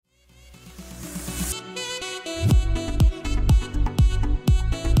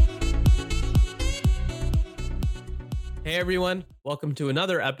Hey everyone, welcome to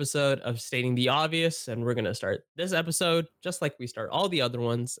another episode of Stating the Obvious, and we're going to start this episode just like we start all the other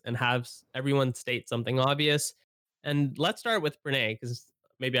ones and have everyone state something obvious. And let's start with Brene because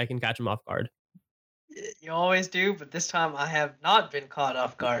maybe I can catch him off guard. You always do, but this time I have not been caught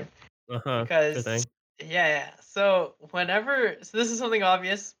off guard Sure because thing. yeah. So this is something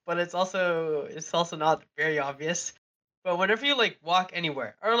obvious, but it's also not very obvious. But whenever you like walk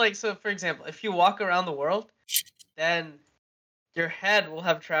anywhere, or like so for example, if you walk around the world, then your head will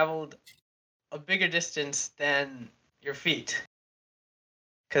have traveled a bigger distance than your feet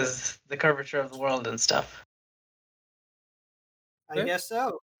because the curvature of the world and stuff. I guess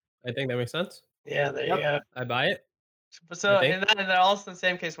so. I think that makes sense. Yeah, there you go. I buy it. So I think- and then also in the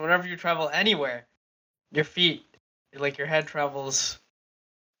same case, whenever you travel anywhere, your feet, like your head travels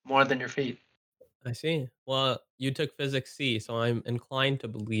more than your feet. I see. Well, you took physics C, so I'm inclined to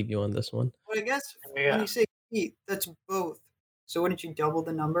believe you on this one. But I guess Yeah. when you say feet, that's both. So wouldn't you double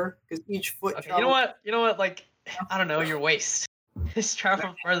the number? Because each foot Okay, travels. you know what? Like, I don't know, your waist. It's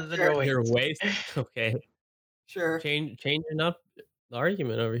traveling further than your waist. Your waist? Okay. Sure. Changing up the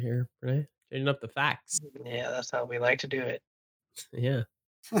argument over here, Brene. Changing up the facts. Yeah, that's how we like to do it. Yeah.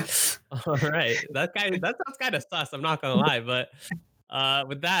 All right. That sounds kind of sus. I'm not gonna lie, but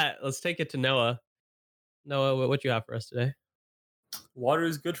with that, let's take it to Noah. Noah, what you have for us today? Water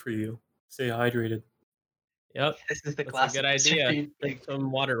is good for you. Stay hydrated. Yep, This is the that's a classic good idea. Mr. Bean Drink thing.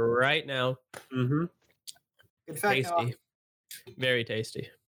 some water right now. Mm-hmm. Good fact. Noah. Tasty, very tasty.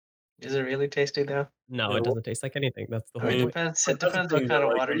 Is it really tasty though? No, Yeah, it doesn't taste like anything. That's the I whole mean, point. it That's depends the what thing, kind of though,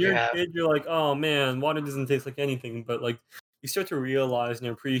 like, water when you you're a have. kid, you're like, oh man, water doesn't taste like anything. But like, you start to realize and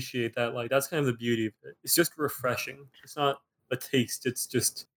appreciate that, like, that's kind of the beauty of it. It's just refreshing. It's not a taste. It's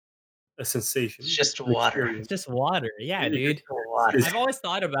just a sensation. It's just an water. experience. It's just water. Yeah, It's dude. just Water. It's- I've always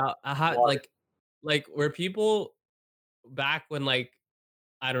thought about how Water. like where people back when like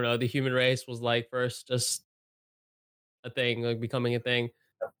I don't know the human race was like first just a thing like becoming a thing.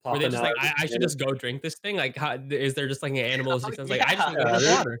 Were they popping just out like, of I the should just go drink this thing? Like, how, is there just like an animal sixth sense? Like, I just want to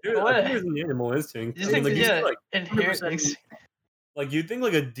Yeah, go drink there's- water. I think there's an animal instinct. You I mean, think like, you see, yeah, like, inherent 100% things. like you think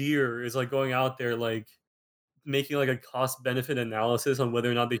like a deer is like going out there like making like a cost benefit analysis on whether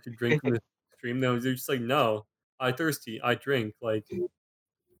or not they should drink from the stream. No, they're just like, no, I thirsty, I drink. Like,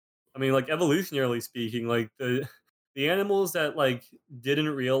 I mean, like evolutionarily speaking, like the animals that like didn't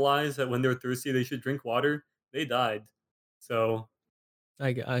realize that when they're thirsty they should drink water, they died. So,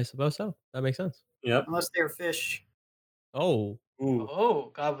 I suppose so. That makes sense. yep. Unless they're fish. Oh, Ooh.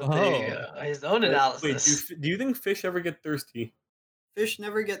 Oh, God, with Oh. his own Wait, analysis. do you think fish ever get thirsty? Fish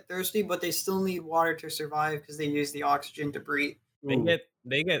never get thirsty, but they still need water to survive because they use the oxygen to breathe. Ooh.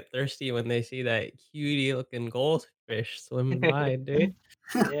 they get thirsty when they see that cutie looking goldfish swimming by, dude.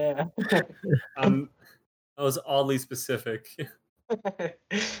 Yeah. That was oddly specific.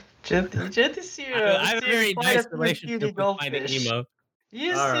 Just see I have a very quite nice a few relationship cutie with finding goldfish. Nemo.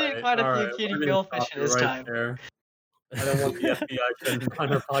 You've All seen right, quite a all few right, cutie we're gonna goldfish stop in you his right time. there. I don't want the FBI to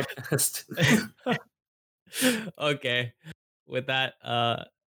find our podcast. Okay, with that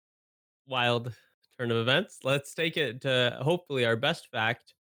wild turn of events, let's take it to hopefully our best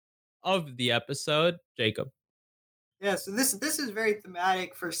fact of the episode, Jacob. Yeah, so this is very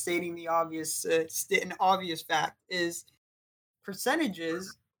thematic for stating the obvious. An obvious fact is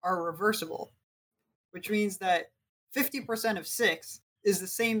percentages are reversible, which means that 50% of 6 is the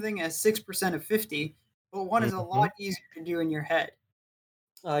same thing as 6% of 50, but one is a lot easier to do in your head.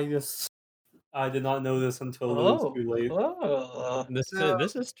 I did not know this until it was too late.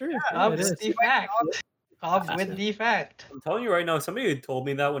 This is true. Cobb it with is. the fact. Cobb with the fact. I'm telling you right now, if somebody had told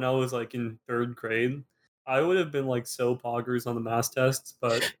me that when I was like in 3rd grade, I would have been like so poggers on the math tests.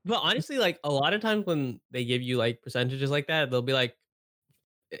 But honestly, like a lot of times when they give you like percentages like that, they'll be like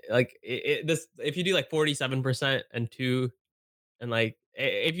this if you do like 47% and 2 and like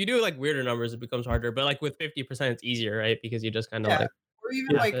if you do like weirder numbers it becomes harder, but like with 50% it's easier, right? Because you just kind of like or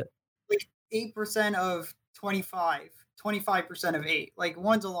even yeah. like 8% of 25, 25% of 8. Like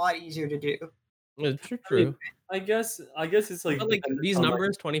one's a lot easier to do. It's true. I mean, I guess it's like, But like these on,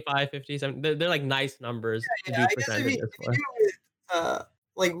 numbers 25, 50, 70, they're like nice numbers to do I guess if percentages you for. do it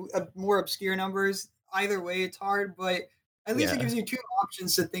with like more obscure numbers, either way it's hard, but at least it Yeah. gives you 2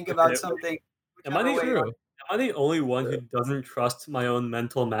 options to think about something. Am I whichever way the am I the only one who doesn't trust my own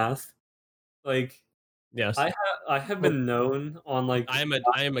mental math? Like, Yes. I have been known on like I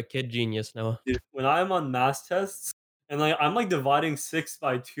am a kid genius, Noah. when I'm on math tests and like I'm like dividing 6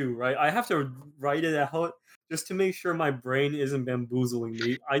 by 2, right? I have to write it out just to make sure my brain isn't bamboozling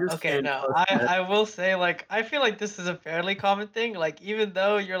me. I just Okay, can't no, trust it. I will say, like, I feel like this is a fairly common thing. Like, even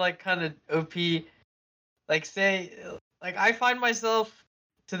though you're like kind of OP, like say Like I find myself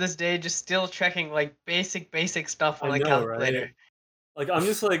to this day just still checking like basic stuff on I a know, right? calculator. Like I'm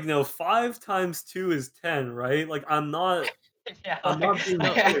just like, 5 times 2 is 10, right? Like I'm not Yeah, being I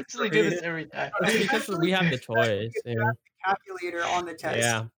No, foolish, actually do right? this every time. it's because Especially we have the especially choice. if you have the calculator on the test.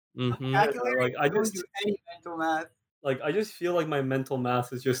 Yeah. On the Mm-hmm. Yeah, calculator, like you don't do any mental math. I just feel like my mental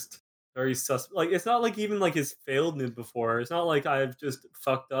math is just very like it's not like even like it's failed me before. It's not like I've just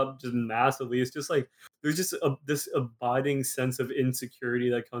fucked up just massively. It's just like there's just this abiding sense of insecurity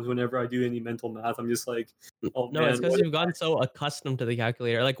that comes whenever I do any mental math. I'm just like, oh No, it's man, because what if you've gotten so accustomed to the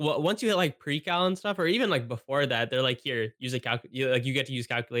calculator. Like once you hit like pre-cal and stuff, or even like before that, they're like, here, use a you get to use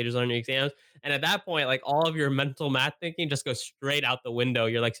calculators on your exams. And at that point, like all of your mental math thinking just goes straight out the window.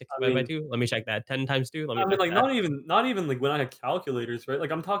 You're like six I divided by mean, two. Let me check that. 10 times two. Let me check like that. not even like when I had calculators, right?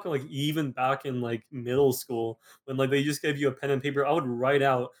 Like I'm talking like even back in like middle school when like they just gave you a pen and paper, I would write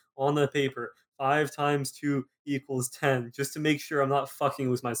out on the paper 5 times 2 equals 10 just to make sure I'm not fucking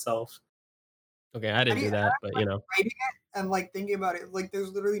with myself. Okay, I didn't do I that, but writing it and like thinking about it, like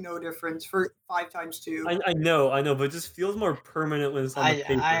there's literally no difference for 5 times 2. I know, but it just feels more permanent when it's on the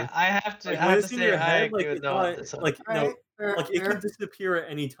paper. I have to Like I when have to it's in say your I head, agree like with it's Noah on not this one. like Alright, fair, like it can fair. disappear at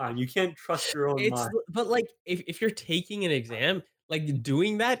any time. You can't trust your own it's mind. but like if you're taking an exam, like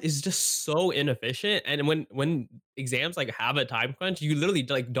doing that is just so inefficient. And when exams like have a time crunch, you literally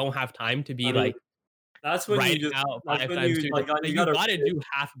like don't have time to I be mean, like that's when you writing just out that's five when times you two. like Like you gotta do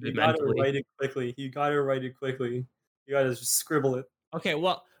half of you it gotta mentally. write it quickly. You gotta write it quickly. You gotta just scribble it. Okay,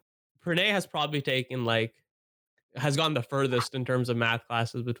 well, Pranay has probably taken like has gone the furthest in terms of math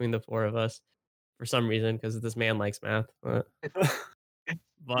classes between the four of us for some reason because this man likes math. He's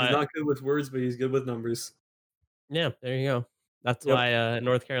But not good with words, but he's good with numbers. yeah, there you go. That's Yep. why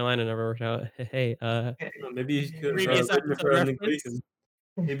North Carolina never worked out. Hey, Maybe he could have previous written it episode for an reference. equation.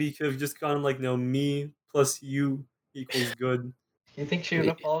 Maybe he could have just gone like, no, me plus you equals good. You think she would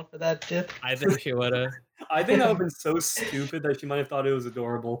have fallen for that, Jip? I think she would have. I think that would have been so stupid that she might have thought it was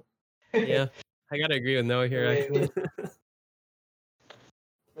adorable. Yeah, I gotta agree with Noah here. Actually,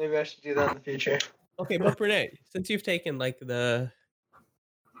 Maybe I should do that in the future. okay, but Pranay, since you've taken like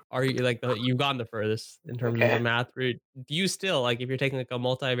are you like you've gone the furthest in terms of the Okay. math route? Do you still like if you're taking like a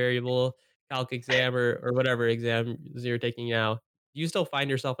multivariable calc exam or whatever exam you're taking now? Do you still find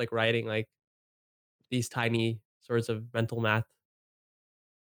yourself like writing like these tiny sorts of mental math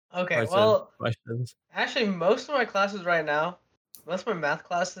Okay, parts of well, questions? actually, most of my classes right now, most of my math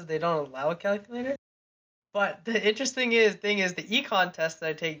classes, they don't allow a calculator. But the interesting thing is the econ test that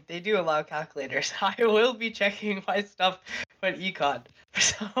I take, they do allow calculators. I will be checking my stuff for econ for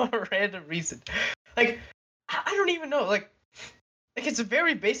some random reason. Like, I don't even know. Like it's a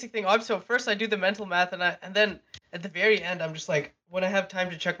very basic thing. So first I do the mental math, and then at the very end, I'm just like, when I have time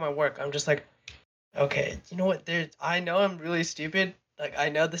to check my work, I'm just like, okay, you know what? I know I'm really stupid. Like I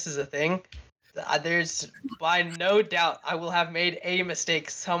know this is a thing. There's by no doubt I will have made a mistake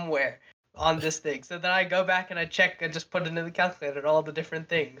somewhere on this thing. So then I go back and I check and just put it in the calculator all the different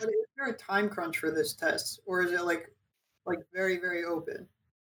things. But is there a time crunch for this test, or is it like very very open?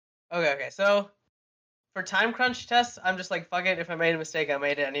 Okay. So for time crunch tests, I'm just like, fuck it. If I made a mistake, I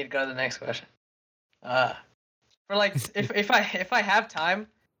made it. I need to go to the next question. For like if I have time,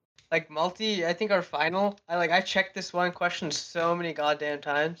 like multi, I think our final, I checked this one question so many goddamn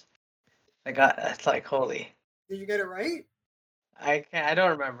times. It's like holy. Did you get it right? I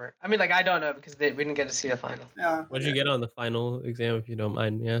don't remember. I mean, like I don't know because we didn't get to see the final. Yeah. What did you get on the final exam, if you don't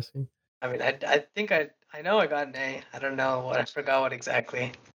mind me asking? I mean, I think I know I got an A. I don't know what I forgot what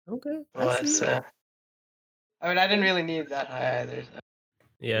exactly Okay, it was. I mean, I didn't really need that high either.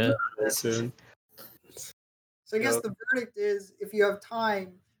 yeah. Soon. So I guess Yep. the verdict is, if you have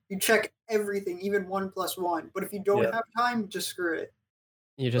time, you check everything, even 1+1. But if you don't Yep. have time, just screw it.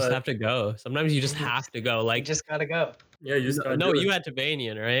 You just But- have to go. Sometimes you just have to go. You Like just gotta go. Yeah, you just gotta no, do it. you had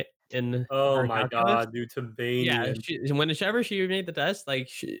Tabanian, right? In Oh her my calculus? god, dude, Yeah, Tabanian. whenever she made the test, like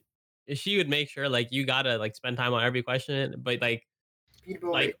she would make sure like you gotta like spend time on every question, but like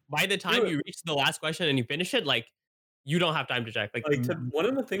Beatable. by the time Dude. you reach the last question and you finish it, like you don't have time to check. Like, One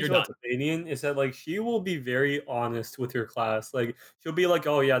of the things you're about done. Tabanian is that like she will be very honest with your class. Like she'll be like,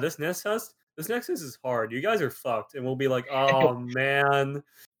 "Oh yeah, this next test is hard. You guys are fucked," and we'll be like, "Oh man."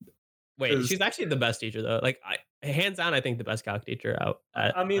 Wait, 'Cause- she's actually the best teacher though. Like hands down, I think the best calc teacher out.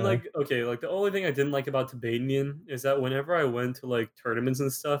 I mean, like, okay, like the only thing I didn't like about Tabanian is that whenever I went to like tournaments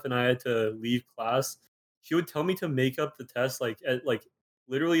and stuff, and I had to leave class, she would tell me to make up the test like at like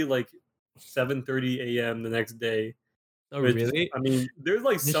literally like 7:30 a.m. the next day. Oh, which really? I mean, there's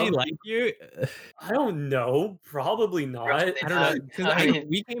like Did she some like you? I don't know, probably not. Probably I don't know, not. because I I mean,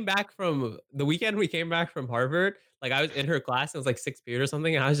 we came back from the weekend we came back from Harvard, like, I was in her class, it was, like, 6th period or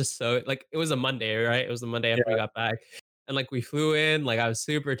something, and I was just so like, it was a Monday, right? It was the Monday after we Yeah. got back, and, like, we flew in, like, I was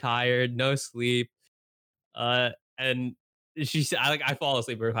super tired, no sleep, uh, and she said I fall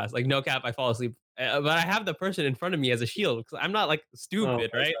asleep in her class, like, no cap, I fall asleep, but I have the person in front of me as a shield because 'cause I'm not, like, Oh stupid,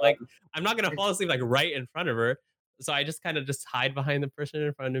 my right? Like, god. I'm not gonna fall asleep, like, right in front of her, so I just kinda just hide behind the person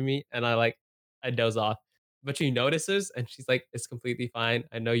in front of me, and I doze off, but she notices, and she's like, "It's completely fine.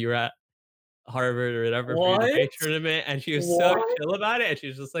 I know you're at Harvard or whatever for your What? debate tournament," and she was so What? chill about it, and she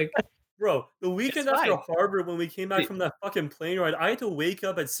was just like, Bro, the "It's weekend after fine." Harvard when we came back See from that fucking plane ride, I had to wake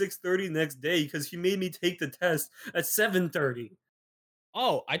up at 6:30 the next day because he made me take the test at 7:30.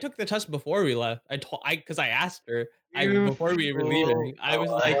 Oh, I took the test before we left. Because I asked her, you before we were fool. leaving, What the I was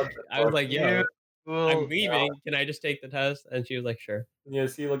fuck? like, You "Yo, I'm fool. Yeah. leaving. Can I just take the test?" And she was like, "Sure." Yeah,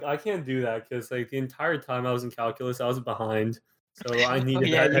 see, like, I can't do that because, like, the entire time I was in calculus, I was behind, so I Oh needed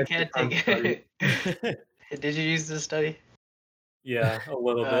yeah, that you extra can't time to study. take Did you use this study? Yeah, a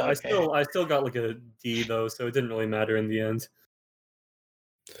little bit. Okay. I still got, like, a D, though, so it didn't really matter in the end.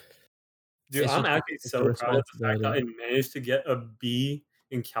 Dude, It's I'm just actually it's a so proud of the fact that responsibility. I managed to get a B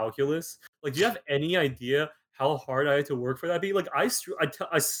in calculus. Like, do you have any idea how hard I had to work for that B? Like, I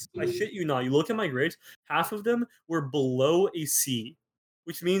shit you not. You look at my grades, half of them were below a C,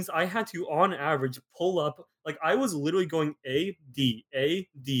 which means I had to, on average, pull up. Like, I was literally going A, D, A,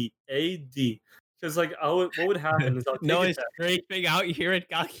 D, A, D. Because, like, what would happen is I'll take No, a it's test. scraping out here in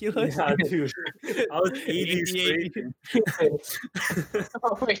calculus. Yeah, dude. I was 80 80. scraping.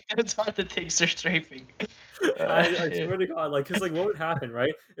 Oh wait, that's not the things are strafing. I swear to God, like, cause like, what would happen,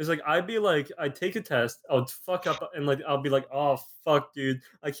 right? Is like, I'd take a test, I would fuck up, and like, I'll be like, oh fuck, dude,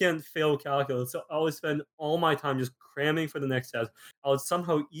 I can't fail calculus. So I would spend all my time just cramming for the next test. I would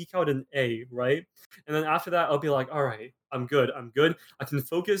somehow eke out an A, right? And then after that, I'll be like, all right, I'm good, I'm good. I can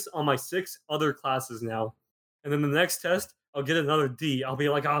focus on my 6 other classes now. And then the next test, I'll get another D. I'll be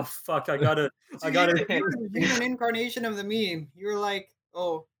like, oh fuck, So I gotta. you were the human incarnation of the meme. You were like,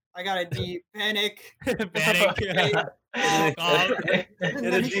 "Oh, I got a D, panic." Panic. Right? Calm. And Get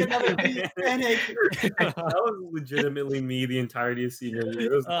then a you D. get another D, panic. That was legitimately me the entirety of senior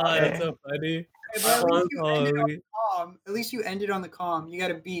year. It was Oh, bad. that's so funny. But at least you ended on Holy calm. At least you ended on the calm. You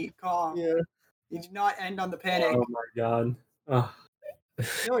got a beat, calm. yeah. You did not end on the panic. Oh my god. Ugh,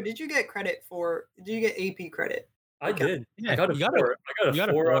 No, did you get credit for? Did you get AP credit? I did. I Yeah, got a 4. I got you a got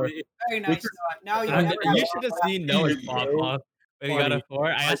a 4 on 4. the Very which nice. is Now you And never you have should have to seen Noah's dude, pop so off when he got a funny. 4. I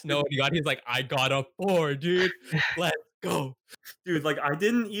I asked Noah what he got. He's like, "I got a 4, dude. Let's go." dude, like, I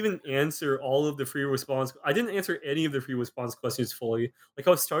didn't even answer all of the free response I didn't answer any of the free response questions fully. Like, I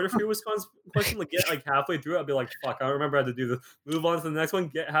would start a free response question, like, get, like, halfway through it, I'd be like, "Fuck, I don't remember how to do this." Move on to the next one,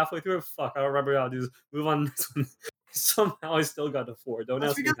 get halfway through it, "Fuck, I don't remember how to do this." Move on to the next one. Somehow I still got a 4. Don't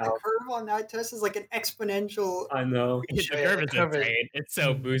That's ask me because the how. curve on that test is like an exponential. I know. The Yeah, curve the is curve is insane. It's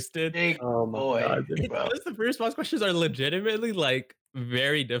so boosted. big Oh my boy, god, dude. bro. Because the free response questions are legitimately, like,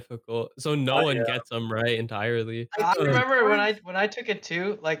 very difficult, so no one Yeah. gets them right entirely. I think remember when curve- I took it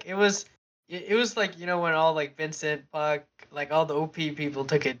too. Like it was like when all like Vincent, Puck, like all the OP people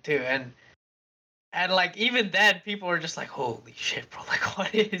took it too, and like even then people were just like, holy shit, bro, like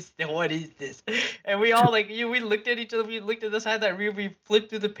what is this? And we all like we looked at each other, we looked at the side that we flipped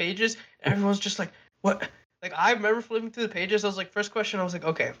through the pages, and everyone's just like, what? Like I remember flipping through the pages, I was like, first question, I was like,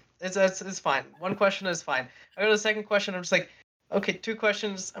 okay, it's fine. One question is fine. I go to the second question, I'm just like, okay, 2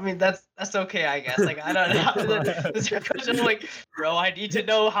 questions. I mean, that's okay, I guess. Like, I don't know. The second question, I'm like, bro, I need to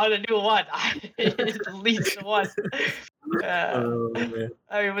know how to do what. I need at least one. Oh man.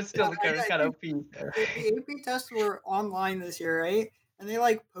 I mean, but still, the I curve is kind of think OP there. the AP tests were online this year, right? And they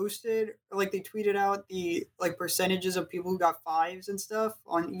like posted or like they tweeted out the like percentages of people who got fives and stuff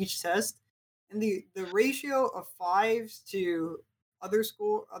on each test. And the ratio of fives to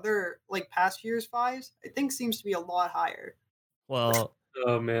other like past years fives, I think seems to be a lot higher. Well,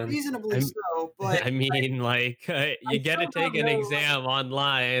 Oh man. Reasonably I'm so, but I mean, like, you get to still take don't an know, like- exam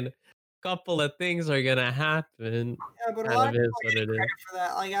online. Couple of things are gonna happen. yeah, but a Kind lot of of is people what get it is. credit for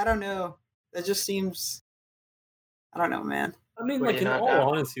that. Like I don't know. That just seems I don't know, man. I mean, What do like, you in not all know?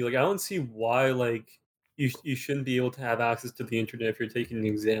 honesty, like, I don't see why, like, you shouldn't be able to have access to the internet if you're taking an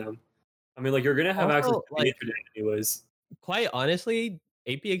exam. I mean, like, you're gonna have access Also, to the like, internet anyways. quite honestly,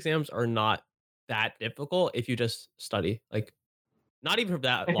 AP exams are not that difficult if you just study. Like, not even for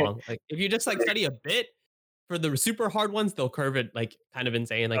that long. Like, if you just like study a bit for the super hard ones, they'll curve it like kind of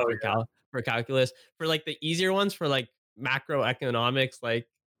insane, like Oh for yeah. calculus. For like the easier ones, for like macroeconomics, like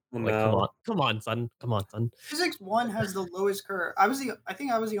I'm like, come No. on, son, come on, son. Physics 1 has the lowest curve. I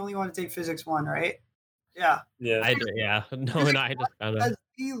think I was the only one to take physics 1, right? Yeah. Yeah. I did, yeah. No, Physics and I just kind of. has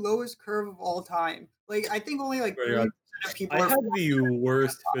the lowest curve of all time. Like I think only like Swear to 3% God. of people I are had the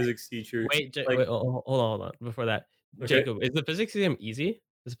worst physics teacher. Wait, Like, wait, hold on. Before that, okay. Jacob, is the physics exam easy?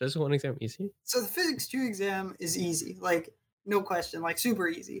 Is the physics 1 exam easy? So the physics 2 exam is easy, like no question, like super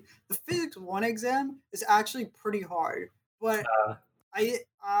easy. The physics 1 exam is actually pretty hard, but Uh, I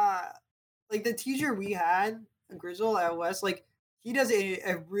like the teacher we had, Grizzle at West, like he does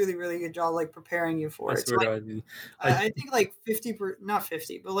a really really good job like preparing you for I it. So swear like, to God, dude. I think like not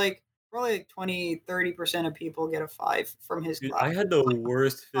 50, but like probably like 20-30% of people get a 5 from his Dude, class. I had the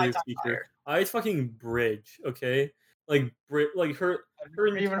worst 5 physics times teacher. higher. I had fucking Bridge, okay? Like like her I've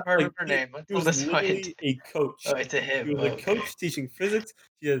never even heard like of her she name she until was this point. literally a coach. Oh, it's a him. She was a Okay. coach teaching physics.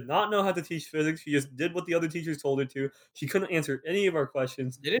 She did not know how to teach physics. She just did what the other teachers told her to. She couldn't answer any of our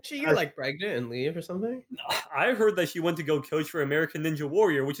questions. Didn't she I- get like pregnant and leave or something? I heard that she went to go coach for American Ninja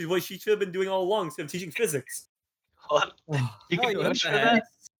Warrior, which is what she should have been doing all along instead of teaching physics. What? You No, can you coach the for heck? that?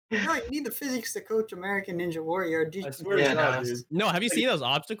 No, you need the physics to coach American Ninja Warrior. I swear to Yeah, God, no, dude. No, have you seen those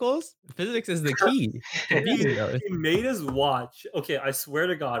obstacles? Physics is the key to beating those. She made us watch. Okay, I swear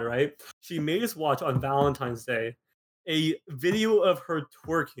to God, right? She made us watch on Valentine's Day a video of her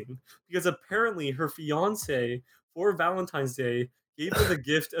twerking because apparently her fiance for Valentine's Day gave her the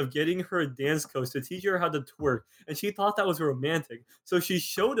gift of getting her a dance coach to teach her how to twerk, and she thought that was romantic. So she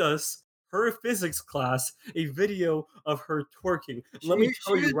showed us her physics class a video of her twerking. Let me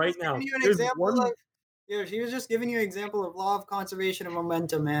tell was you right just now, giving you an there's example one of yeah, she was just giving you an example of law of conservation of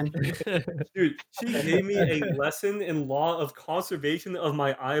momentum, man. dude. She gave me a lesson in law of conservation of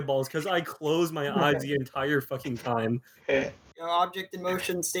my eyeballs because I closed my eyes the entire fucking time. You know, object in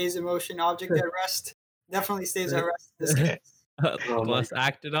motion stays in motion. Object at rest definitely stays at rest in this case. Oh my Unless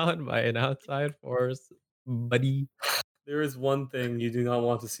acted on by an outside force, buddy. There is one thing you do not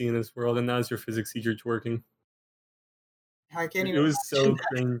want to see in this world, and that is your physics teacher twerking. I can't It even. was so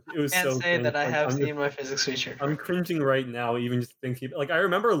cringe. It was Can't so say cringe. that I Like, have I'm seen just, my physics teacher. I'm cringing right now, even just thinking. Like I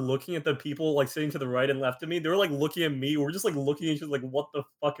remember looking at the people like sitting to the right and left of me. They were like looking at me. We're just like looking at each other, like, what the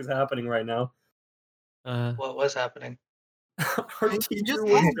fuck is happening right now? What was happening? Our You teacher just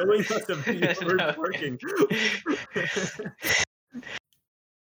was laughed. showing us a video of her No. twerking.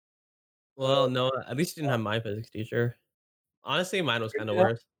 Well, no, at least you didn't have my physics teacher. Honestly, mine was kind of Yeah.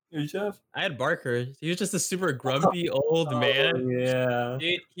 worse. Hey, Jeff. I had Barker. He was just a super grumpy old Oh, man. yeah.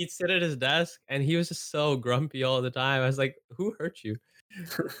 Dude, he'd sit at his desk and he was just so grumpy all the time. I was like, who hurt you?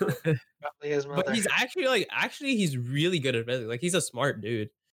 Probably his mother. But he's actually he's really good at physics. Like he's a smart dude.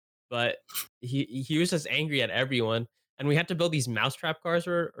 But he was just angry at everyone. And we had to build these mousetrap cars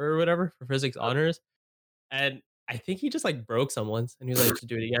or whatever for physics honors. And I think he just like broke some once and he was like, just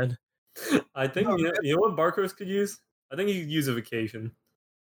do it again. I think Oh, you know what Barcos could use? I think he could use a vacation.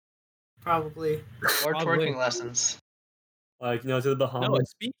 Probably. Or Probably. twerking lessons. Like, to the No, Bahamas. and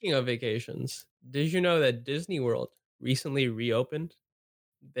speaking of vacations, did you know that Disney World recently reopened?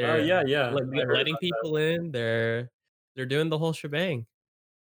 They're Yeah. like, I they're heard letting about that. people in. They're doing the whole shebang.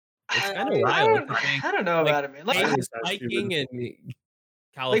 It's I- kind I of mean, wild. to think, I don't know like, about it, man. Like, Cases think that's spiking in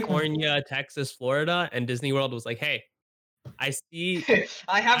California, Texas, Florida, and Disney World was like, "Hey, I see,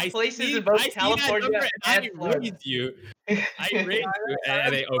 I have I places see, in both I see that number California and and I Florida. raised you. I raised you,"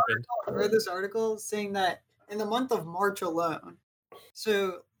 and they opened. I read this article saying that in the month of March alone,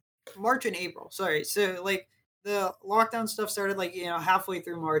 so March and April, sorry, so like the lockdown stuff started like halfway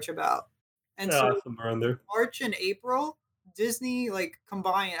through March about, and Yeah, so somewhere in there. March and April, Disney like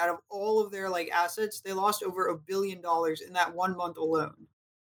combined out of all of their like assets, they lost over $1 billion in that 1 month alone.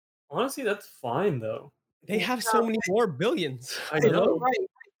 Honestly, that's fine though. They have so many more billions. I know. Right,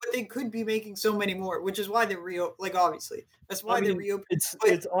 but they could be making so many more, which is why they like obviously that's why they mean, reopened.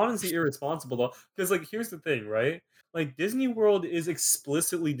 It's honestly irresponsible though, because like here's the thing, right? Like Disney World is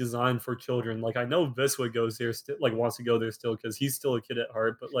explicitly designed for children. Like I know Viswa goes there, like wants to go there still because he's still a kid at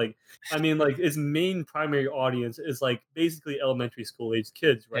heart. But like, I mean, like his main primary audience is like basically elementary school age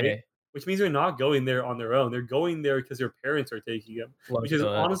kids, right? Hey, Which means they're not going there on their own. They're going there because their parents are taking them, look, which is so,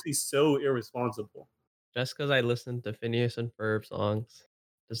 honestly so irresponsible. just because I listen to Phineas and Ferb songs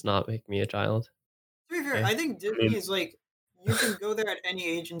does not make me a child. To be fair, Yeah. I think Disney is like you can go there at any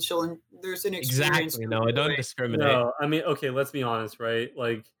age and chill, and there's an experience. Exactly. No, I don't discriminate. No, I mean, okay, let's be honest, right?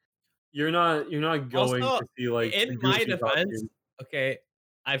 Like, you're not going Also, to see like in the my Goofy defense, costume. okay,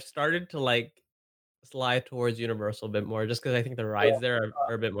 I've started to like slide towards Universal a bit more, just because I think the rides there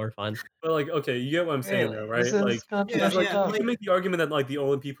are a bit more fun. But like, okay, you get what I'm saying though, Really? This right? Like, is because controversial like yeah, you talk. can make the argument that like the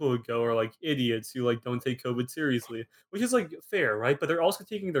only people who go are like idiots who like don't take COVID seriously, which is like fair, right? But they're also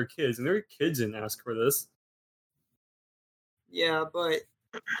taking their kids, and their kids didn't ask for this. yeah, but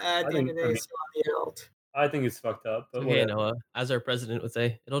at I the end think, of the I day, mean, it's still on the adult. I think it's fucked up, It's but okay, whatever. Noah. As our president would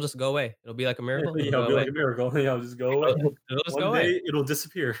say, it'll just go away. It'll be like a miracle. Yeah, It'll it'll go be like away. a miracle. Yeah, it'll just go away. It'll just go One away. day it'll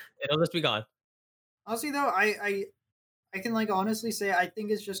disappear. It'll just be gone. Honestly, though, I can like honestly say I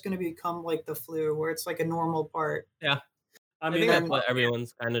think it's just gonna become like the flu, where it's like a normal part. Yeah, I I mean, think like, that's what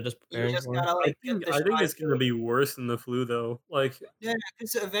everyone's kind of just You preparing just for. gotta like get the I think shot. it's gonna be worse than the flu though. Like, Yeah,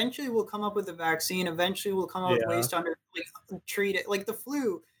 because eventually we'll come up with a vaccine. Eventually we'll come up with yeah, ways to treat it. Like the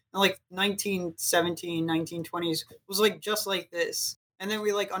flu in like 1917, 1920s was like just like this. And then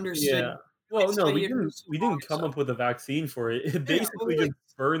we like understood, yeah. Well, no, studied it, was we wrong didn't and come stuff. up with a vaccine for it. It Yeah, but basically we just like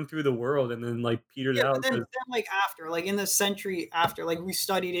burned through the world and then like petered yeah, but out. then, 'Cause like after, like in the century after, like we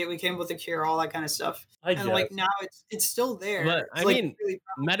studied it, we came up with a cure, all that kind of stuff. I And like guess. now it's still there. But It's I like mean, really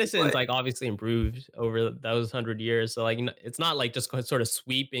powerful, medicine's but like obviously improved over those 100 years. So like, it's not like just sort of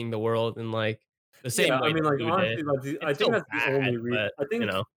sweeping the world in like the Yeah, same I way mean, the like flu did. honestly, like I It's think still that's the only bad, reason. but I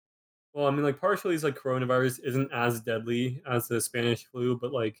think. Well, I mean, like partially, it's like coronavirus isn't as deadly as the Spanish flu,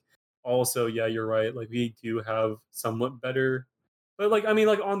 but like also, yeah, you're right. Like we do have somewhat better. But like, I mean,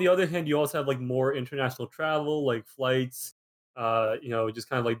 like on the other hand, you also have like more international travel, like flights, just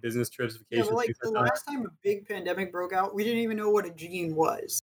kind of like business trips, yeah, but vacations, like things the like that. last time a big pandemic broke out, we didn't even know what a gene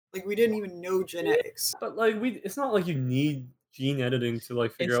was. Like we didn't even know genetics. But like it's not like you need gene editing to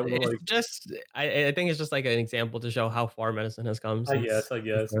like figure out what it's like just I think it's just like an example to show how far medicine has come since I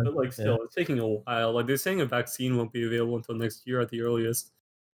guess, before. but like Yeah. still, it's taking a while. Like they're saying a vaccine won't be available until next year at the earliest,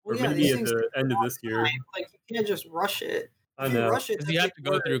 or Well, yeah, maybe these at things take the a end of long this year. time. Like you can't just rush it. I If you know. rush it, Because you that's have like to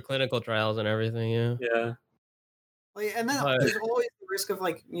go through murder. clinical trials and everything. Yeah. Yeah. Like, and then But there's always the risk of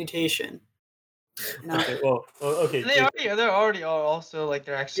like mutation. You know? Okay. Well, okay, And Jacob. they're already are also like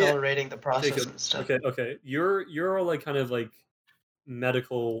they're accelerating the process Jacob. and stuff. Okay. You're like kind of like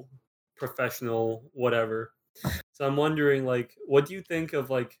medical professional, whatever. So I'm wondering, like, what do you think of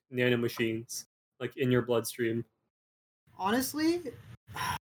like nanomachines, like in your bloodstream? Honestly,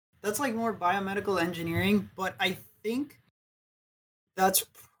 that's like more biomedical engineering, but I think that's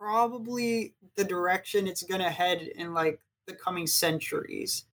probably the direction it's gonna head in like the coming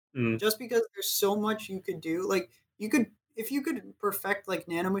centuries. Mm, Just because there's so much you could do. Like you could if you could perfect like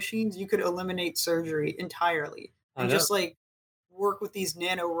nanomachines, you could eliminate surgery entirely I and know. just like work with these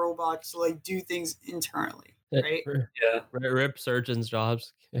nano robots to like do things internally, right? Yeah. rip surgeons'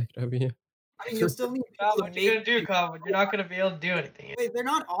 jobs. KW. I mean, you'll still need Kyle, people to what you gonna make do, things. Kyle? You're not gonna be able to do anything. Wait, they're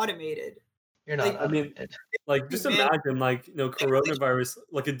not automated. You're not Like I mean, automated. like just man, imagine like coronavirus,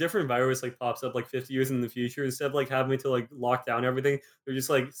 like a different virus like pops up like 50 years in the future. Instead of like having to like lock down everything, they just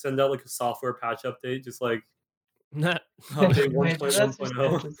like send out like a software patch update, just like update Imagine, that's just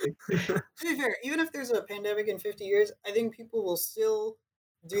 1.1.0. interesting. to be fair, even if there's a pandemic in 50 years, I think people will still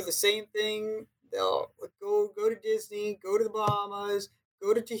do the same thing. They'll go to Disney, go to the Bahamas,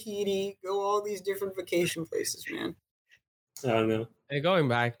 go to Tahiti, go all these different vacation places, man. I don't know. And going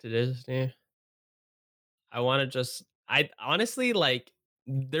back to Disney, I want to I honestly like,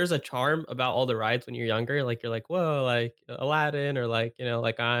 there's a charm about all the rides when you're younger. Like, you're like, whoa, like Aladdin, or like,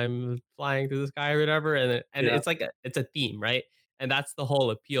 like I'm flying through the sky or whatever. And Yeah, it's like it's a theme, right? And that's the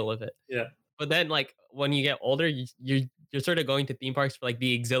whole appeal of it. yeah. But then, like, when you get older, you're sort of going to theme parks for like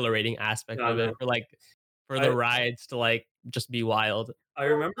the exhilarating aspect I of it, know. for like for the I rides to like just be wild. I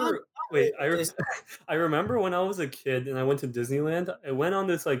Well, not remember. Wait, really Disney. I remember when I was a kid and I went to Disneyland. I went on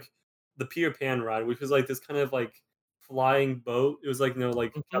this like the Peter Pan ride, which was like this kind of like flying boat. It was like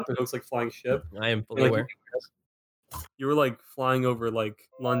like Mhm. Captain Hook's like flying ship. I am And, fully like aware. you were like flying over like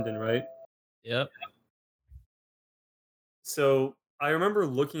London, right? Yep. So I remember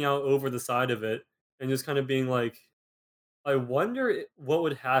looking out over the side of it and just kind of being like, I wonder what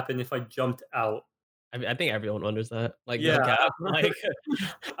would happen if I jumped out. I think everyone wonders that. Like, no Yeah, cap. Like,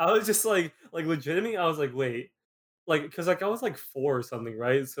 I was just like legitimately. I was like, wait, like, because like I was like 4 or something,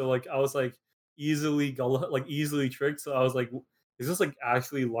 right? So like I was like easily tricked. So I was like, is this like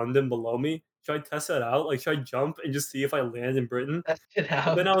actually London below me? Should I test that out? Like, should I jump and just see if I land in Britain? Test it But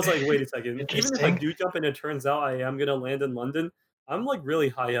out. then I was like, wait a second. Even if I Interesting. do jump and it turns out I am gonna land in London, I'm like really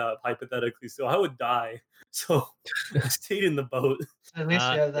high up hypothetically, so I would die. So I stayed in the boat. At least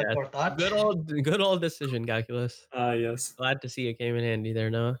you have that yeah, forethought. good old decision calculus. Yes. Glad to see it came in handy there,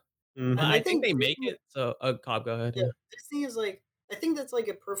 Noah. Mhm. But And I I think think they make Disney, it so. Cobb, go ahead. yeah, Yeah. Disney is like I think that's like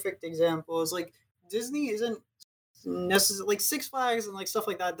a perfect example. Is like Disney isn't necessarily like Six Flags and like stuff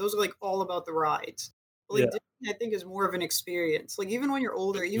like that. Those are like all about the rides. But like Yeah. Disney, I think is more of an experience. Like even when you're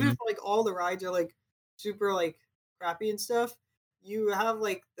older, even if like all the rides are like super like crappy and stuff, you have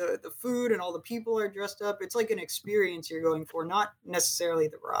like the food and all the people are dressed up. It's like an experience you're going for, not necessarily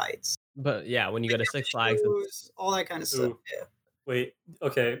the rides. But yeah, when you go Like to you have Six the Flags, and shows, all that kind of stuff. Ooh. Yeah. Wait,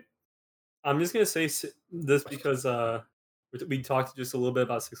 okay. I'm just gonna say this because we talked just a little bit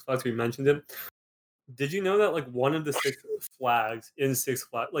about Six Flags. We mentioned it. Did you know that like one of the Six Flags in Six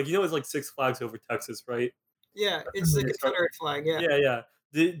Flags, like it's like Six Flags over Texas, right? Yeah, it's the It's got- Confederate flag. Yeah. Yeah.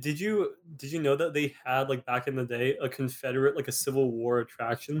 Did you know that they had like back in the day a Confederate like a Civil War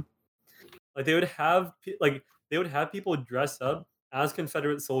attraction? Like they would have people dress up as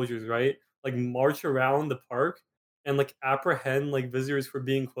Confederate soldiers, right? Like march around the park and like apprehend like visitors for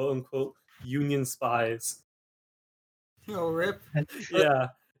being quote unquote Union spies. Oh, rip. Yeah,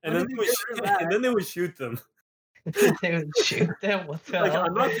 when did they get rid of that? and then they would shoot them. They would shoot them. What the Like hell?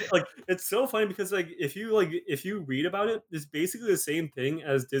 I'm not like it's so funny because like if you read about it, it's basically the same thing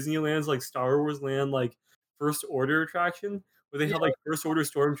as Disneyland's like Star Wars Land like First Order attraction where they Yeah. have like First Order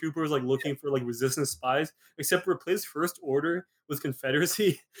stormtroopers like looking for like resistance spies, except replace First Order with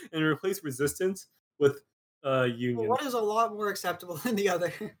Confederacy and replace Resistance with But Union. what is a lot more acceptable than the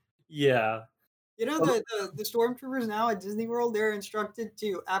other? Yeah. You know the stormtroopers now at Disney World, they're instructed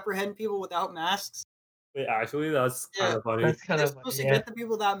to apprehend people without masks. Wait, actually that's kind Yeah. of funny. That's kind They're of supposed funny. to Yeah. get the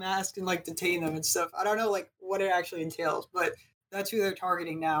people without masks and like detain them and stuff. I don't know like what it actually entails, but that's who they're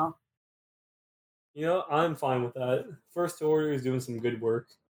targeting now. You know, I'm fine with that. First Order is doing some good work.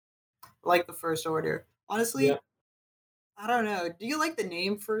 Like the First Order. Honestly, Yeah. I don't know. Do you like the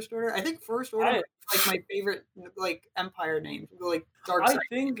name First Order? I think First Order I- is like my favorite like Empire name. Like Dark I Side.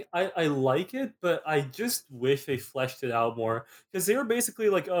 think I like it, but I just wish they fleshed it out more because they were basically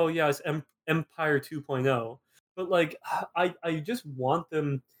like, oh yeah, it's Empire 2.0, but like I just want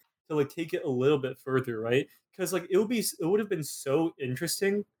them to like take it a little bit further, right? Because like it would have been so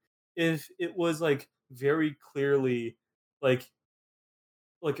interesting if it was like very clearly like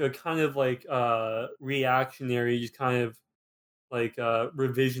a kind of like reactionary, just kind of like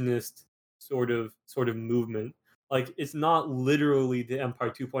revisionist sort of movement. Like it's not literally the Empire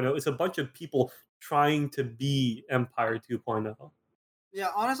 2.0. It's a bunch of people trying to be Empire 2.0. Yeah,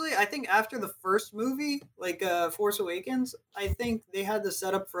 honestly, I think after the first movie, like Force Awakens, I think they had the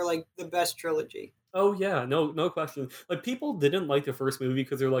setup for like the best trilogy. Oh yeah, no question. Like people didn't like the first movie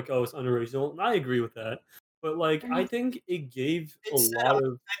because they're like, oh, it's unoriginal, and I agree with that. But like, I think it gave a It's set lot up.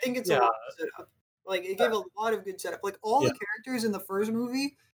 of I think it's yeah. a lot of setup. Like it gave a lot of good setup. Like all Yeah. the characters in the first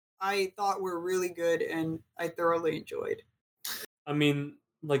movie, I thought were really good and I thoroughly enjoyed. I mean,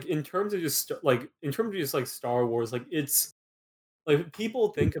 like in terms of just like Star Wars, like it's like people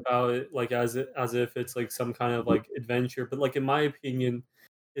think about it like as if it's like some kind of like adventure, but like in my opinion,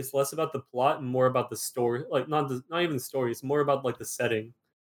 it's less about the plot and more about the story. Like not even the story. It's more about like the setting.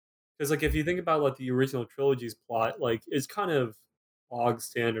 Because like if you think about like the original trilogy's plot, like it's kind of bog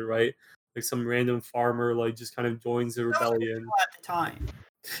standard, right? Like some random farmer like just kind of joins the That was rebellion. at the time.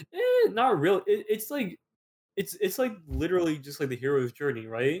 Not really. It's like it's like literally just like the hero's journey,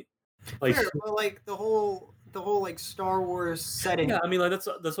 right? Like Sure, but like the whole like Star Wars setting. yeah, I mean like that's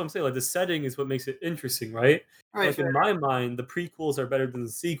what I'm saying. Like the setting is what makes it interesting, right? Right, Like fair. in my mind, the prequels are better than the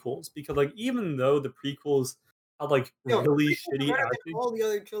sequels because like even though the prequels had like Yo, really prequels are shitty better than acting. all the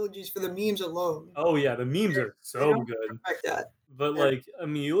other trilogies for the memes alone. Oh yeah, the memes are They so don't good. respect that. But Yeah. like, I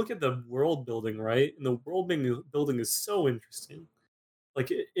mean, you look at the world building, right? And the building is so interesting. Like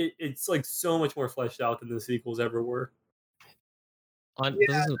it's like so much more fleshed out than the sequels ever were.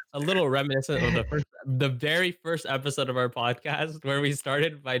 This is a little reminiscent of the very first episode of our podcast where we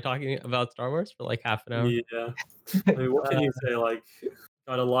started by talking about Star Wars for like half an hour. Yeah. I mean, what can you say? Like,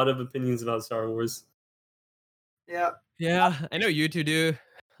 got a lot of opinions about Star Wars. Yeah. Yeah, I know you two do.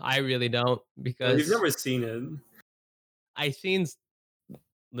 I really don't You've because never seen it. I seen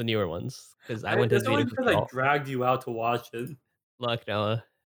the newer ones because I went to That's only Theater because I dragged you out to watch it. Look, Noah,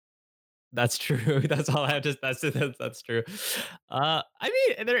 that's true. That's all I have to. That's true. I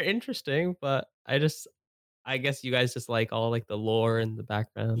mean, they're interesting, but I guess you guys just like all like the lore and the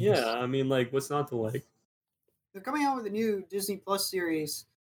background. Yeah, I mean, like, what's not to like? They're coming out with a new Disney Plus series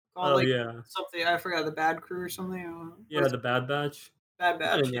called Oh like yeah, something I forgot, the Bad Crew or something. What yeah, is the it? Bad Batch. Bad I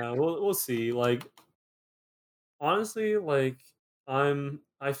Batch. don't know. We'll see. Like, honestly, like,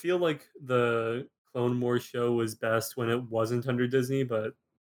 I feel like the Clone Wars show was best when it wasn't under Disney, but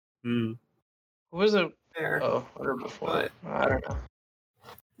Who was it? Fair. Oh, or before? But- I don't know.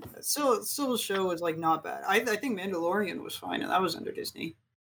 Still, the show was like not bad. I think Mandalorian was fine, and that was under Disney.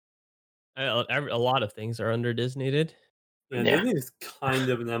 A lot of things are under Disneyed. Yeah, Yeah. Disney is kind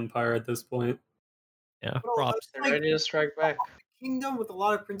of an empire at this point. Yeah, But props. They're ready to strike back. kingdom with a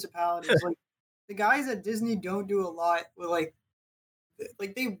lot of principalities. Like the guys at Disney don't do a lot with like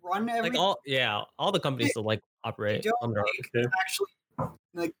they run Like everything. all the companies that like They operate don't under. Okay. actually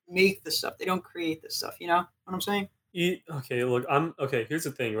like make the stuff. They don't create the stuff. You know what I'm saying? Okay, look, here's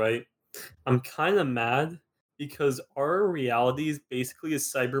the thing, right? I'm kind of mad because our reality is basically a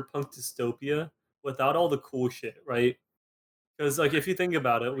cyberpunk dystopia without all the cool shit, right? Because like if you think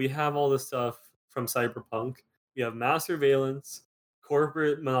about it, we have all the stuff from cyberpunk. We have mass surveillance,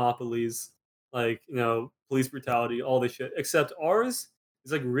 corporate monopolies, like police brutality, all this shit. Except ours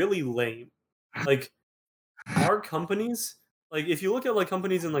is like really lame. Like our companies, like if you look at like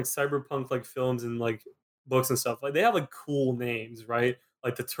companies in like cyberpunk like films and like books and stuff, like they have like cool names, right?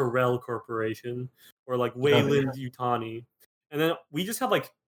 Like the Terrell Corporation or like Wayland Yutani. And then we just have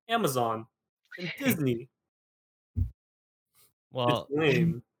like Amazon and Disney. It's Well,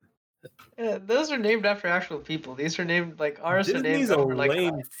 lame. Yeah, those are named after actual people. These are named like ours are named Disney's a after like.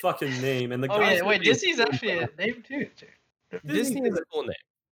 lame fucking name, and the Oh guys. yeah, who wait, made Disney's it- actually a name too. Disney is a cool name.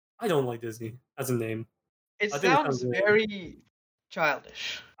 I don't like Disney as a name. It I think it sounds sounds lame. very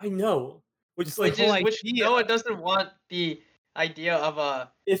childish. I know, which is like Which Noah doesn't want the idea of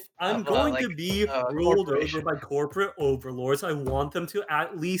a. if I'm of, going like, to be a ruled over corporation. by corporate overlords, I want them to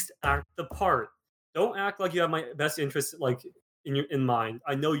at least act the part. Don't act like you have my best interest like in mind.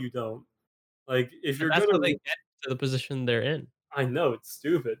 I know you don't. Like if But you're that's gonna, how they get to the position they're in. I know it's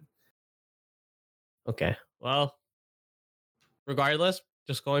stupid. Okay. Well, regardless,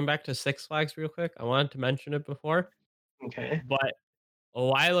 just going back to Six Flags real quick. I wanted to mention it before, Okay. but a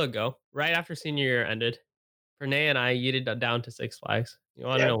while ago, right after senior year ended, Pranay and I yeeted down to Six Flags. You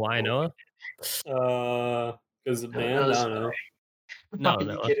want to Yeah. know why, Noah? Because the No, band, no, I that's don't know. No, Why are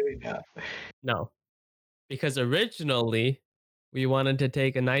no. you kidding me now? No, because originally we wanted to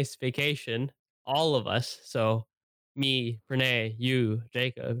take a nice vacation, all of us. So me, Pranay, you,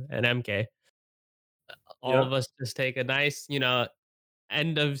 Jacob, and MK. All Yeah. of us just take a nice,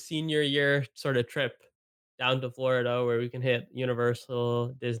 end of senior year sort of trip down to Florida where we can hit Universal,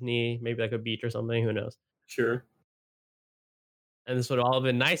 Disney, maybe like a beach or something. Who knows? Sure. And this would all have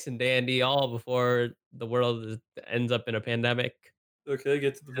been nice and dandy all before the world ends up in a pandemic. Okay,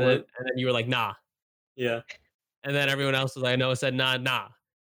 get to the And then, point. and then you were like, nah. Yeah. And then everyone else was like, no, said, nah, nah.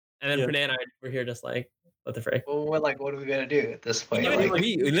 And then Yeah. Pranay and I were here just like, what the frick? Well, what are we gonna do at this point? Yeah, Like,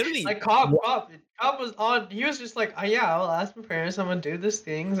 we literally, like Cobb was on. He was just like, oh yeah, I'll ask my parents. I'm gonna do these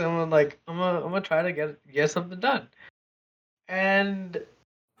things. I'm gonna try to get something done. And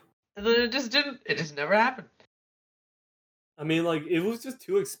then it just didn't. It just never happened. I mean, like it was just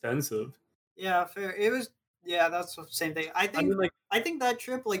too expensive. Yeah, fair. It was. Yeah, that's the same thing. I I think. mean, like I think that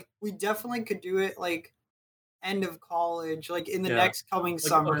trip, like, we definitely could do it, like, end of college, like in the Yeah. next coming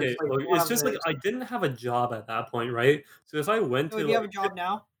summer. okay, look, it's just like I didn't have a job at that point, right? So if I went So to do you have a like, job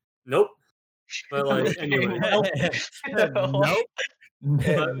now? nope. But like anyway, nope.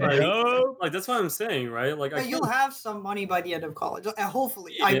 But, like, Nope. like that's what I'm saying, right? Like I Yeah, you'll can't. have some money by the end of college.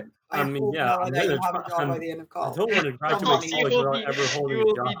 Hopefully, Yeah, I mean, hope yeah, Noah, I'm that gonna you'll have a try- job by I'm- the end of I college. don't want to graduate money. college without ever holding you a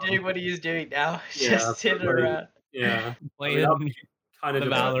will job. be doing what he is doing now. Yeah, Just sitting but, like, around. Yeah, Playing kind the of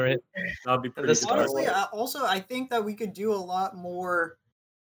Valorant. That'd be pretty. This good. Honestly, Star I think that we could do a lot more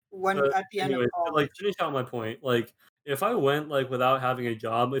when But at the end anyway, of to, college. like finish out my point, like if I went like without having a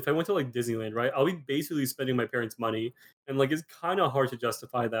job, if I went to like Disneyland, right, I'll be basically spending my parents' money, and like it's kind of hard to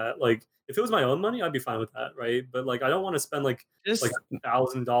justify that. Like if it was my own money, I'd be fine with that, right? But like I don't want to spend like Just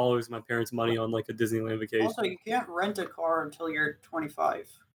 $1,000 of my parents' money on like a Disneyland vacation. Also, you can't rent a car until you're 25.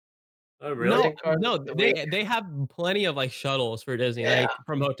 Oh really? no, Credit card no. the They have plenty of like shuttles for Disney, like Yeah.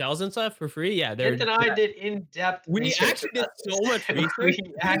 from hotels and stuff for free. Yeah, they're. Kent and I did in-depth. We research actually did about so this. much research. We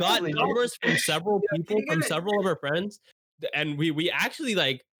We got actually did. numbers from several Yeah, people, can you from get it? several of our friends, and we actually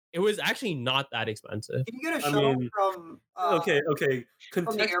like it was actually not that expensive. Can you get a I shuttle mean, from? Okay. the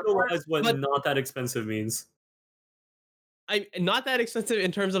airport? Contextualize what But- not that expensive means. I not that expensive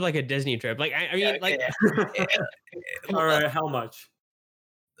in terms of like a Disney trip. Like I mean, Yeah, like All right, how much?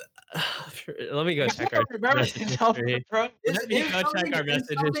 let me go check our Remember message the number, history. bro? Let me go check our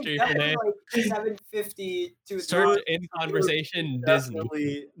message history for today. Like 750 to Search in conversation Disney.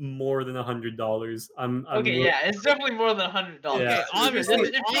 Definitely more than $100. I'm Okay, really- yeah, it's definitely more than $100. Yeah. Okay, obviously, If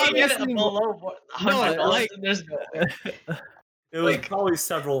you can get it obviously, below $100, like- then there's It was like- probably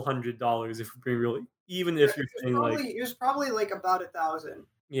several $100s if we're being really. Even if you're saying like, it was probably like about 1,000.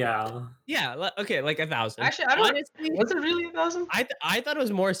 yeah, yeah, okay, like 1,000. actually I don't. Honestly, Was it really 1,000? I thought it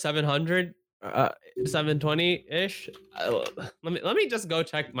was more 700 uh 720 ish. Let me just go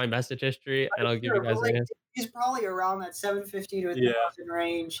check my message history and I'll give you Sure, but guys an like answer. he's probably around that 750 to a Yeah. 1,000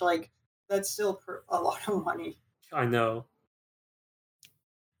 range. Like that's still a lot of money. I know.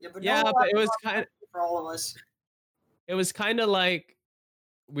 Yeah, but Yeah, no but it laptop was kind for all of us. of like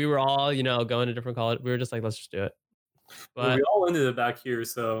we were all, going to different college. We were just like, let's just do it. I mean, we But all ended up back here,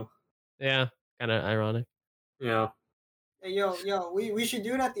 so yeah, kind of ironic. yeah. Hey, yo, we should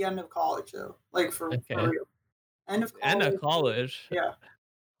do it at the end of college though. Like for Okay. real. End of And college. at college. Yeah.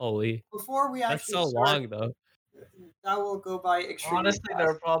 Holy. Before we That's actually so start, long though. that will go by extremely Honestly, fast.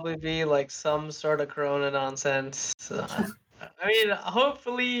 there'll probably be like some sort of Corona nonsense. I mean,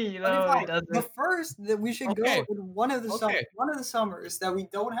 hopefully, But it fine. The doesn't. first that we should Okay. go in one of the Okay. one of the summers that we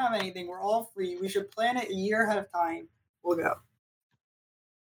don't have anything, we're all free. We should plan it a year ahead of time. We'll go.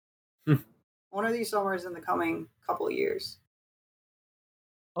 Hmm. One of these summers in the coming couple of years.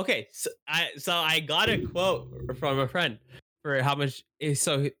 Okay, so I got a quote from a friend for how much is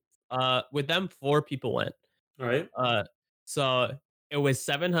with them 4 people went. Right. So it was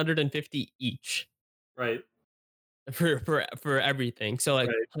 750 each Right. for everything. So like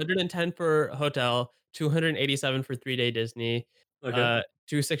Right. 110 for hotel, 287 for 3-day Disney, Okay.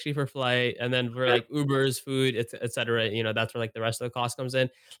 260 for flight, and then for Yeah. like Ubers, food, etc. That's where like the rest of the cost comes in.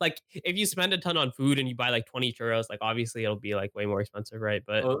 Like if you spend a ton on food and you buy like 20 churros, like obviously it'll be like way more expensive, right?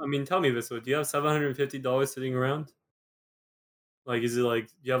 But Well, I mean, tell me this. So, do you have $750 sitting around? Like, is it like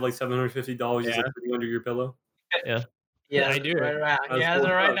do you have like $750 just Yeah. like sitting under your pillow? yeah. Yeah, I do. right around. That's Yeah, what's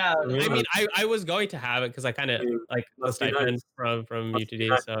right up. now. Yeah. I mean, I was going to have it because I kind I of mean, like the must be stipend nice. from Must be UTD,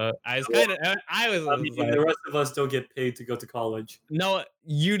 nice. so I was Well, kind of I was I mean, like, the rest of us don't get paid to go to college. no,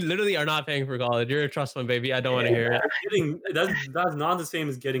 you literally are not paying for college. You're a trust fund baby. I don't want to Yeah. hear it. That's not the same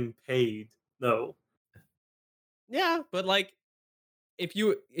as getting paid, though. Yeah, but like if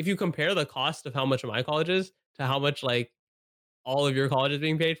you compare the cost of how much my college is to how much like all of your college is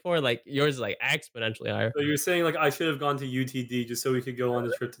being paid for, like yours is like exponentially higher. So you're saying like I should have gone to UTD just so we could go on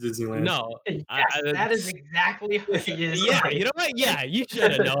the trip to Disneyland? No, Yes, I, that is exactly what he is. yeah, you know what? Yeah, you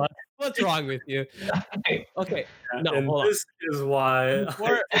should have known. What's wrong with you? Okay, no, and hold on. this is why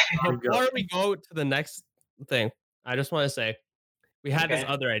Before, I go. before we go to the next thing, I just want to say we had this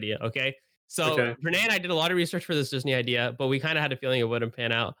Okay. other idea. Okay, so Okay. Renee and I did a lot of research for this Disney idea, but we kind of had a feeling it wouldn't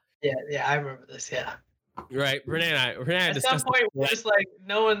pan out. Yeah, I remember this. Yeah. Right, Renee and I At some discussed. point, we're just like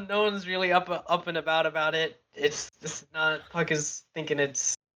no one's really up and about it. It's not Puck is thinking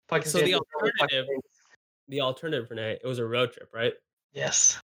it's Puck is So doing the his own fucking alternative, thing. Renee, it was a road trip, right?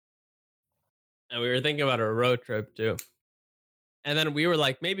 Yes. And we were thinking about a road trip too. And then we were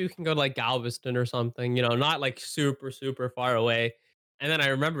like, maybe we can go to like Galveston or something, not like super, super far away. And then I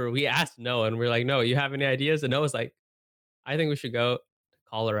remember we asked Noah and we are like, no, you have any ideas? And Noah's like, I think we should go to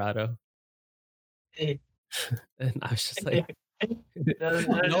Colorado. Hey. And I was just like, I'm Noah, just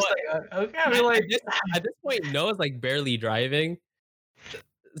like, okay. I at, mean, like, at this point, Noah's like barely driving.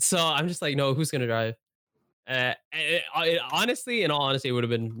 So I'm just like, no, who's going to drive? Honestly, in all honesty, it would have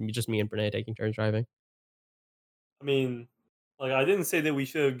been just me and Brene taking turns driving. I mean, like I didn't say that we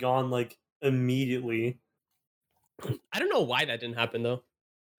should have gone like immediately. I don't know why that didn't happen though.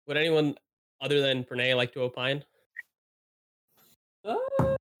 Would anyone other than Brene like to opine?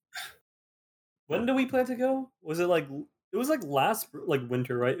 When do we plan to go? Was it like it was like last like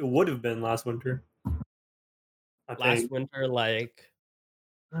winter, right? It would have been last winter. I Last think. winter, like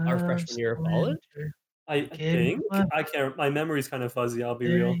our freshman year of college? I think I can't. My memory's kind of fuzzy. I'll be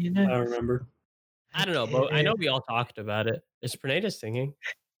real. I don't remember. I don't know, but I know we all talked about it. Is Brene just singing?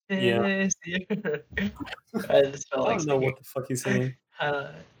 Yeah. I just felt I like don't know what the fuck he's saying.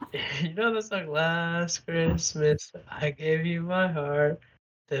 you know the song Last Christmas I gave you my heart.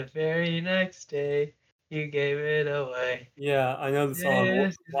 The very next day you gave it away. Yeah, I know the song.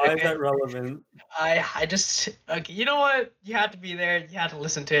 Yes, Why is okay. that relevant? I just okay. You know what? You had to be there. You had to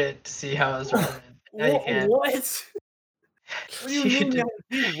listen to it to see how it was relevant. Now you can. What? What do you mean? You have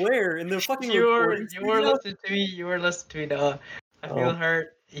to be where in the fucking You were recording studio? listening to me. You were listening to me. Noah. I feel Oh.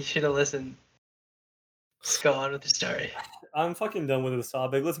 hurt. You should have listened. Just go on with the story. I'm fucking done with this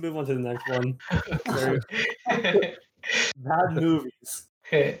topic. Let's move on to the next one. Bad movies.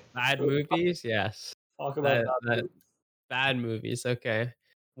 Bad movies? Yes. Talk about That- bad movies. Bad movies. Okay.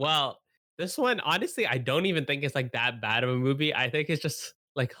 Well, this one, honestly, I don't even think it's like that bad of a movie. I think it's just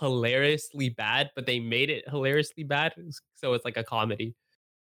like hilariously bad, but they made it hilariously bad. So it's like a comedy.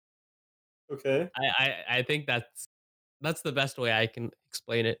 Okay. I think that's the best way I can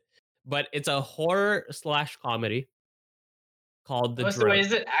explain it. But it's a horror / comedy called The Oh, so Drone. wait,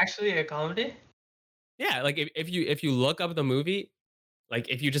 is it actually a comedy? Yeah, like if you look up the movie, Like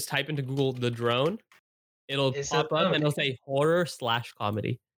if you just type into Google the drone, it'll It's pop a up and it'll movie. say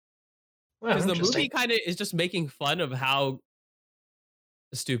horror/comedy. Well, Because the interesting. movie kind of is just making fun of how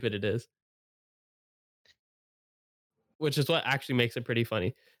stupid it is, which is what actually makes it pretty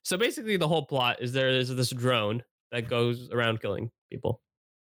funny. So basically, the whole plot is there is this drone that goes around killing people.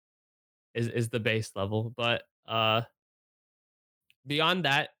 Is the base level, but beyond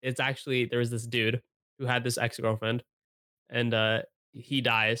that, it's actually there was this dude who had this ex girlfriend, and he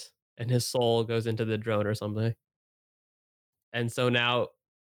dies, and his soul goes into the drone or something, and so now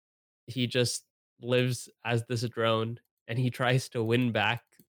he just lives as this drone, and he tries to win back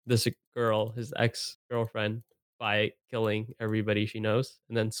this girl, his ex girlfriend, by killing everybody she knows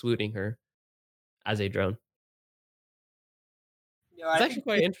and then swooting her as a drone. Yo, It's actually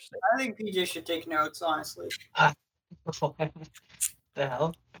quite interesting. I think PJ should take notes, honestly. What the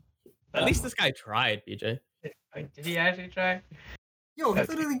hell? At least this guy tried, BJ. Wait, did he actually try? Yo, he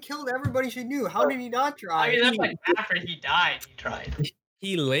Okay. literally killed everybody she knew. How did he not try? I mean, that's like after he died, he tried.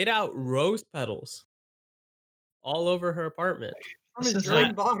 He laid out rose petals all over her apartment From This his is drone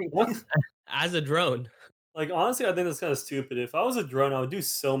like- body. What? as a drone. Like honestly, I think that's kind of stupid. If I was a drone, I would do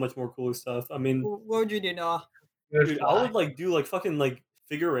so much more cool stuff. I mean, What would you do, Noah? dude, I would like do like fucking like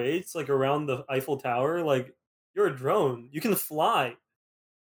figure eights like around the Eiffel Tower. Like you're a drone, you can fly.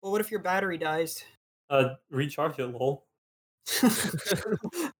 Well, what if your battery dies? Recharge it, lol.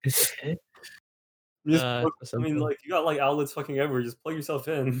 Okay. Just Uh, plug- I something. mean, like you got like outlets fucking everywhere. Just plug yourself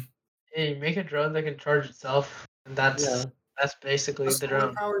in. Hey, make a drone that can charge itself, and that's basically A the drone.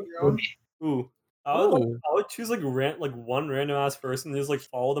 solar-powered drone? Ooh, I Ooh. would choose like one random ass person and just like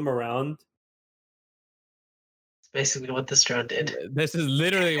follow them around. It's basically what this drone did. This is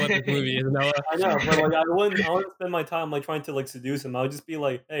literally what this movie is, Noah. I know, but like I wouldn't spend my time like trying to like seduce him. I would just be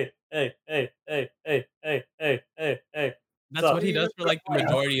like, hey, hey, hey, hey, hey, hey, hey, hey, hey. That's So- what he does for like the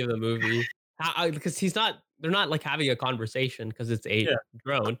majority of the movie. Because they're not like having a conversation because it's a Yeah.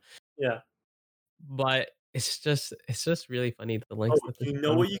 drone, Yeah. but it's just really funny the Oh, lengths that this you is know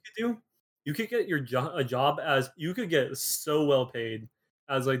done. what you could do? You could get a job as you could get so well paid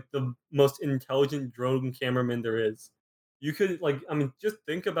as like the most intelligent drone cameraman there is. You could like I mean just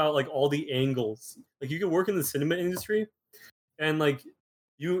think about like all the angles. Like you could work in the cinema industry and like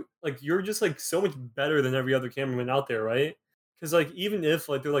you're just like so much better than every other cameraman out there, right? Because like even if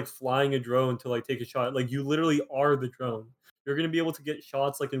like they're like flying a drone to like take a shot, like you literally are the drone. You're gonna be able to get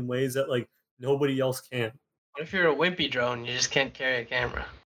shots like in ways that like nobody else can. What if you're a wimpy drone? You just can't carry a camera.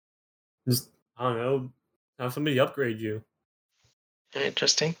 Just I don't know, have somebody upgrade you.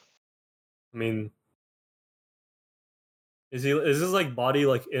 Interesting. I mean, is this like body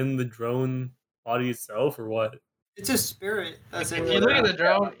like in the drone body itself or what? It's a spirit. That's If it. you look at the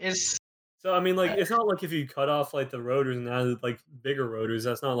drone, it's So I mean, like it's not like if you cut off like the rotors and added like bigger rotors,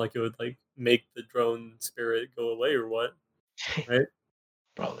 that's not like it would like make the drone spirit go away or what, right?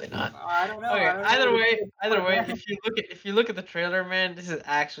 probably not. I don't know. Okay, I don't either know. way, if you look at the trailer, man, this is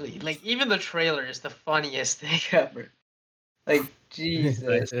actually like even the trailer is the funniest thing ever. Like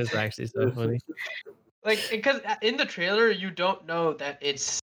Jesus, It's actually so funny. like because in the trailer you don't know that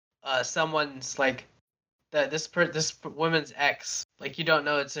it's someone's like this woman's ex. Like you don't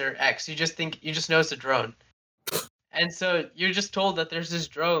know it's her ex. You just know it's a drone, and so you're just told that there's this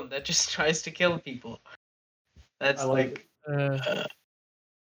drone that just tries to kill people. That's I like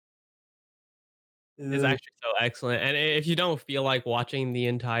It's actually so excellent. And if you don't feel like watching the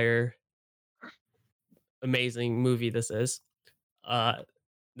entire amazing movie this is,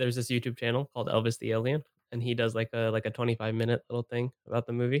 there's this YouTube channel called Elvis the Alien, and he does like a 25-minute little thing about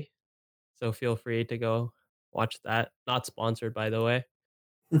the movie. So feel free to go watch that. Not sponsored, by the way.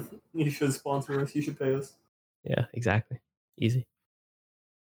 You should sponsor us. You should pay us. Yeah, exactly. Easy.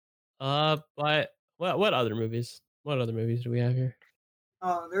 But what other movies? What other movies do we have here?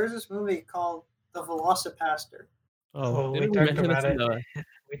 There's this movie called The Velocipaster. Oh, we didn't talked mention this about in it. We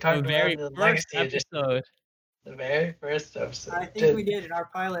the talked very about the first legacy edition. episode. The very first episode. I think we did in our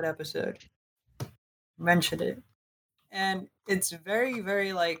pilot episode. Mentioned it. And it's very,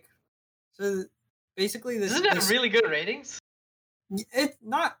 very like so basically this Doesn't it have really good ratings? it's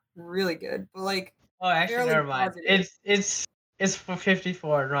not really good, but like Oh, actually, fairly never mind. positive. It's for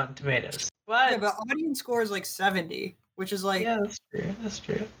 54 on Rotten Tomatoes. But yeah, but audience score is like 70, which is like yeah, that's true. That's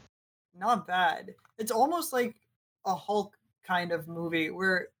true. not bad. It's almost like a Hulk kind of movie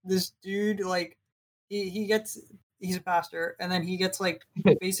where this dude like he's a pastor and then he gets like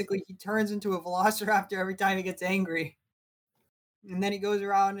basically he turns into a velociraptor every time he gets angry. And then he goes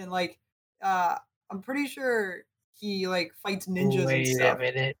around and like I'm pretty sure he like fights ninjas and Wait a stuff.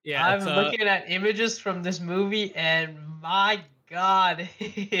 minute. Yeah, I'm it's, looking at images from this movie, and my god,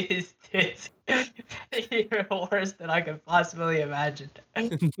 is this you're worse than I could possibly imagine.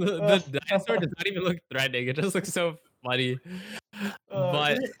 The dinosaur does not even look threatening. It just looks so funny. Oh,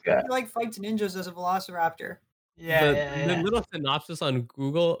 But God. He like fights ninjas as a velociraptor. Yeah, the little synopsis on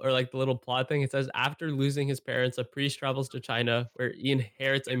Google, or like the little plot thing, it says after losing his parents, a priest travels to China where he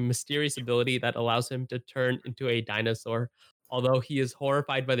inherits a mysterious ability that allows him to turn into a dinosaur. Although he is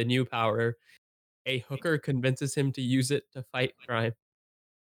horrified by the new power, a hooker convinces him to use it to fight crime.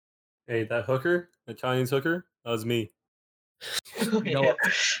 Hey, that hooker, the Chinese hooker, that was me. Oh, You know yeah.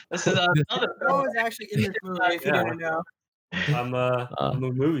 This is This- another Noah was actually in this movie, if you Yeah. didn't know. I'm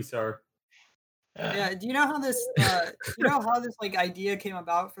a movie star. Yeah, do you know how this like idea came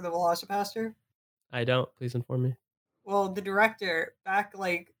about for the Velocipaster? I don't. Please inform me. Well, the director, back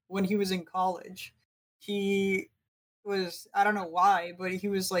like when he was in college, he was, I don't know why, but he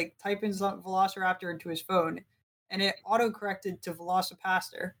was like typing some Velociraptor into his phone, and it autocorrected to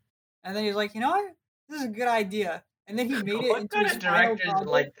Velocipaster. And then he was like, you know what? This is a good idea. And then he made it What into kind his of final directors project.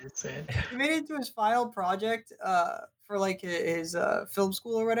 like this, man? He made it into his final project for like his film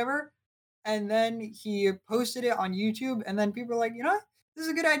school or whatever. And then he posted it on YouTube, and then people were like, you know what? This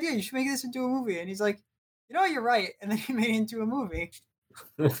is a good idea. You should make this into a movie. And he's like, you know, you're right. And then he made it into a movie.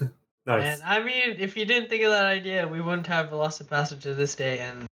 Nice. And I mean, if you didn't think of that idea, we wouldn't have Velocipaster to this day,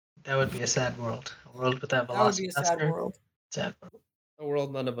 and that would be a sad world. A world without Velocipaster. That would be a sad world. Sad world. A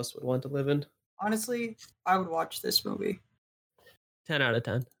world none of us would want to live in. Honestly, I would watch this movie. 10 out of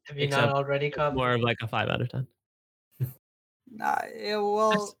 10. Have you Except not already It's come? more of like a 5 out of 10. Nah,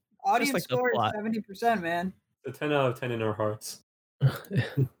 well, Just audience like the score is plot. 70%, man. A 10 out of 10 in our hearts.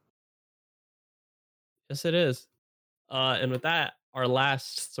 Yes, it is. And with that, our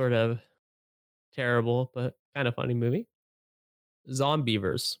last sort of terrible but kind of funny movie,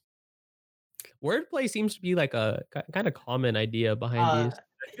 Zombievers. Wordplay seems to be like a kind of common idea behind these.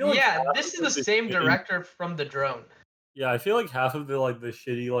 I feel like Yeah, half this is of the same shitty- director from The Drone. Yeah, I feel like half of the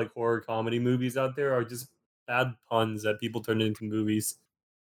shitty horror comedy movies out there are just bad puns that people turn into movies.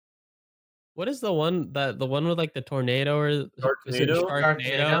 What is the one with like the tornado, or is it Sharknado?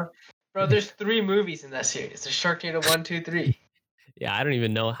 Sharknado. Bro, there's 3 movies in that series. There's Sharknado 1, 2, 3. Yeah, I don't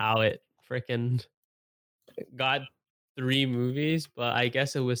even know how it freaking got 3 movies, but I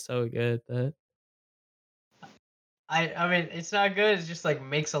guess it was so good that I mean, it's not good. It just like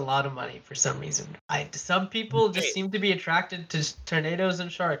makes a lot of money for some reason. Some people just Wait. seem to be attracted to tornadoes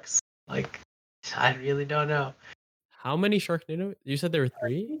and sharks. Like, I really don't know. how many Sharknado? You said there were I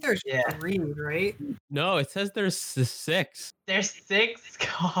 3? think there's Yeah. 3, right? No, it says there's 6. There's 6.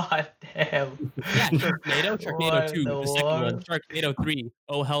 God damn. Yeah, Sharknado, Sharknado What 2, the the second one, what? Sharknado 3,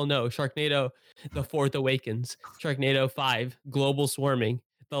 oh hell no, Sharknado, the Fourth Awakens, Sharknado 5, Global Swarming,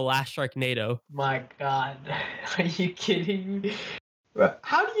 the last Sharknado. My God. Are you kidding me? Bro,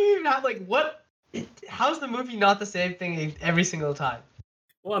 how do you not like what? How's the movie not the same thing every single time?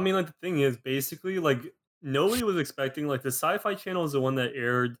 Well, I mean, the thing is, basically, nobody was expecting, the Sci-Fi Channel is the one that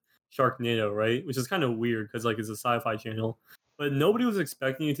aired Sharknado, right? Which is kind of weird because, it's a Sci-Fi Channel. But nobody was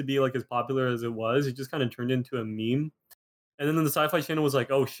expecting it to be, as popular as it was. It just kind of turned into a meme. And then the Sci-Fi Channel was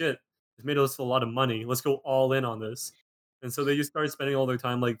like, oh shit, this made us a lot of money. Let's go all in on this. And so they just started spending all their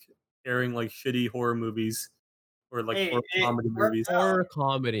time, airing, shitty horror movies or, Hey, horror hey, comedy we're- movies. Horror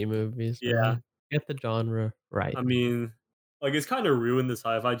comedy movies. Yeah. man. Get the genre right. I mean, it's kind of ruined the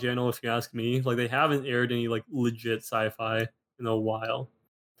Sci-Fi Channel if you ask me. They haven't aired any legit sci-fi in a while.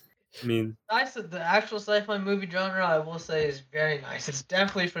 I mean, The actual sci-fi movie genre, I will say, is very nice. It's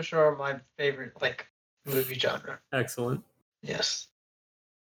definitely for sure my favorite movie genre. excellent. Yes.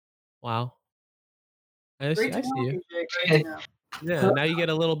 Wow. I see, Great to I see know, you. AJ, great to know. Yeah, now you get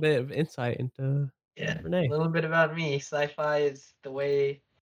a little bit of insight into Yeah. Renee. A little bit about me. Sci-fi is the way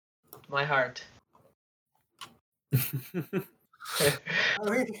my heart.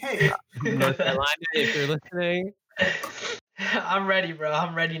 Okay. North Carolina, if you're listening. I'm ready, bro.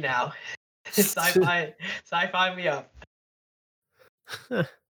 I'm ready now. Sci-fi me up.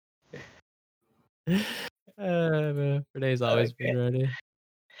 Renee's always been ready.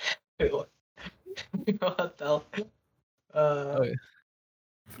 What the hell? Okay.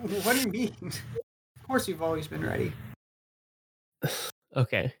 What do you mean? Of course, you've always been ready.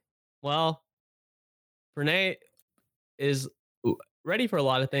 Okay. Well, Renee is ready for a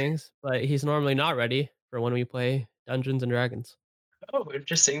lot of things, but he's normally not ready for when we play Dungeons and Dragons. Oh,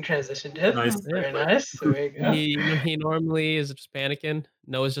 interesting transition, Dip. Nice. Very nice. There you go. He normally is just panicking.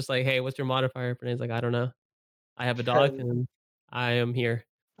 Noah's just like, "Hey, what's your modifier?" Renee's like, "I don't know. I have a dog and I am here."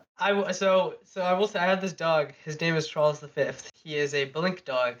 So I will say I have this dog. His name is Charles V. He is a blink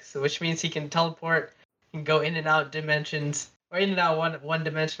dog, so which means he can teleport, he can go in and out dimensions. or in and out one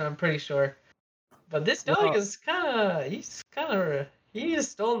dimension. I'm pretty sure. But this dog Well, is he's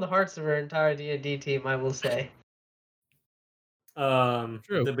stolen the hearts of our entire D&D team. I will say. true,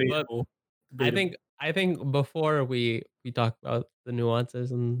 but Debatable. I Debatable. think I think before we talk about the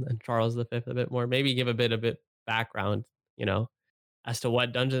nuances and Charles V a bit more, maybe give a bit background, as to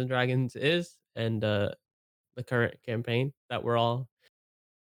what Dungeons and Dragons is and the current campaign that we're all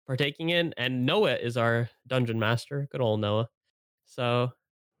partaking in. And Noah is our dungeon master, good old Noah. So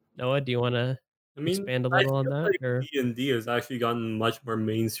Noah, do you want to I mean, expand a I little on feel that? like Or D&D has actually gotten much more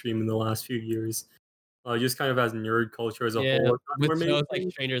mainstream in the last few years. Just kind of as nerd culture as a yeah, whole, it's gotten with more shows like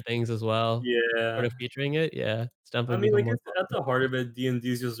mainstream. Stranger Things as well, sort Yeah. of featuring it. Yeah, it's I definitely mean, become like, more it's at the popular. heart of it,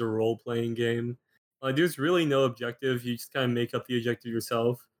 D&D is just a role-playing game. There's really no objective. You just kind of make up the objective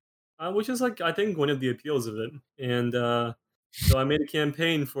yourself, which is, like, I think one of the appeals of it. And so I made a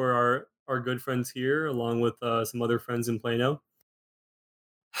campaign for our good friends here, along with some other friends in Plano.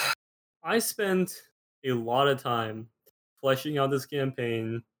 I spent a lot of time fleshing out this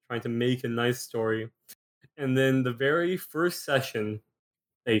campaign, trying to make a nice story, and then the very first session,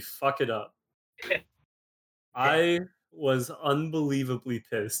 they fuck it up. I was unbelievably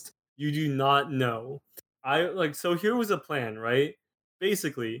pissed. You do not know. So here was a plan, right?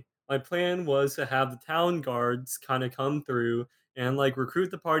 Basically, my plan was to have the town guards kind of come through and like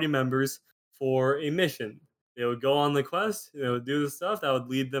recruit the party members for a mission. They would go on the quest, they would do the stuff that would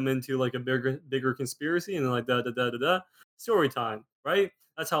lead them into like a bigger conspiracy and then like da. Story time, right?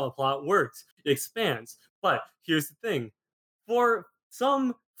 That's how a plot works. It expands. But here's the thing. For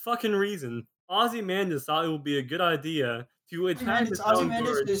some fucking reason, Ozymandias thought it would be a good idea to attack the town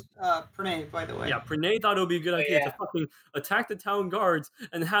Ozymandias guards. is Pranay, by the way. Yeah, Pranay thought it would be a good Oh idea to yeah. fucking attack the town guards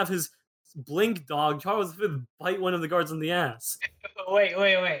and have his blink dog, Charles V, bite one of the guards on the ass. Wait.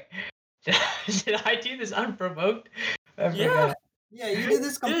 Did I do this unprovoked? I Yeah, forgot. Yeah, you did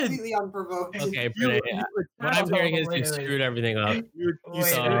this did. completely unprovoked. Okay, You, Pranay, you what attacked I'm hearing is you Wait a minute. screwed everything up. you Wait a screwed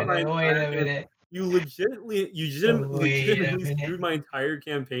So my minute. Wait entire a minute. you Wait a legitimately minute. screwed my entire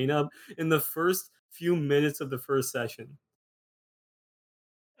campaign up in the first few minutes of the first session.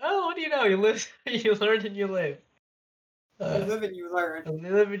 Oh, what do you know? You live, you learn, and you live. You live and you learn. You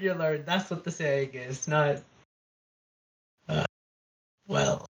live and you learn. That's what the saying is. Not.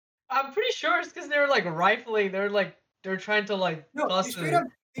 Well, I'm pretty sure it's because they were like rifling. They're trying to like No, toss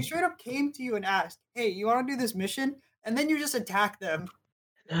they straight up came to you and asked, "Hey, you want to do this mission?" And then you just attack them.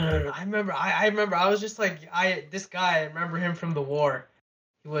 No. I remember. I remember. I was just like, this guy. I remember him from the war.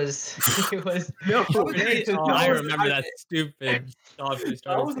 He was. No, Pranay, That I was- remember that stupid stuff you that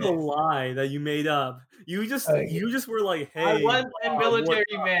started was a saying. lie that you made up. You just were like, I hey, was a military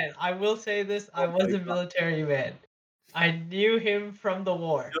what's up? man. I will say this. I Oh was my a God. military man. I knew him from the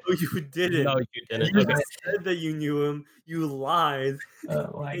war. No, you didn't. No, you didn't. You Okay. said that you knew him. You lied,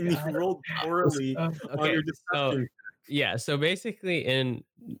 Oh my and you god. rolled poorly Oh, on Okay, your so deception. yeah, so basically in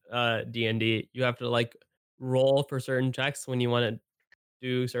D&D, you have to like roll for certain checks when you want to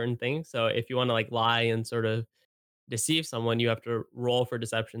do certain things. So if you want to like lie and sort of deceive someone, you have to roll for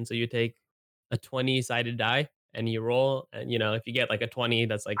deception. So you take a 20-sided die and you roll, and if you get like a 20,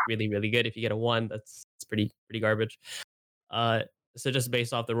 that's like really really good. If you get a 1, that's it's pretty garbage. Uh so just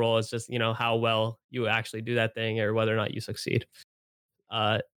based off the roll, it's just how well you actually do that thing or whether or not you succeed.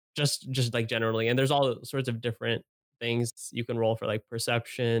 Uh just like generally, and there's all sorts of different things you can roll for, like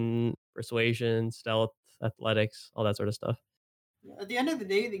perception, persuasion, stealth, athletics, all that sort of stuff. At the end of the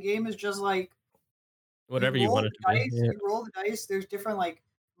day, the game is just like Whatever you want it to be. Yeah. You roll the dice. There's different like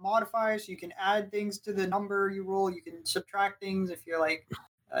modifiers. You can add things to the number you roll. You can subtract things if you're like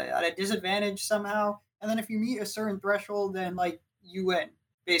at a disadvantage somehow. And then if you meet a certain threshold, then like you win.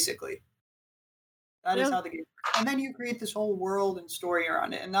 Basically, that is Yeah. how the game works. And then you create this whole world and story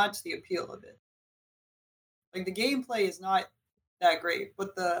around it, and that's the appeal of it. Like the gameplay is not that great,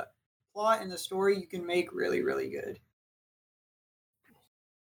 but the plot and the story you can make really, really good.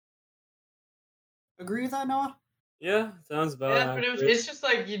 Agree with that, Noah? Yeah, sounds about Yeah, pretty much. accurate. It's just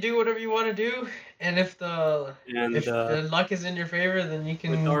like you do whatever you want to do, and if the And luck is in your favor, then you can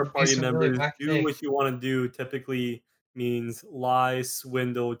with our do party some really members, wacky do things. what you want to do typically means lie,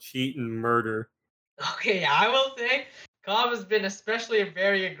 swindle, cheat, and murder. Okay, yeah, I will say, Cobb has been especially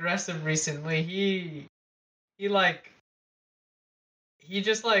very aggressive recently. He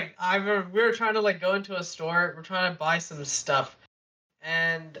just like I remember we were trying to like go into a store. We're trying to buy some stuff,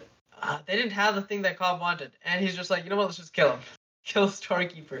 and they didn't have the thing that Cobb wanted. And he's just like, you know what? Let's just kill him. Kill the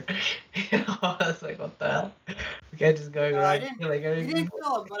storekeeper. I was like, what the hell? We can't just go I around didn't. killing You everything. didn't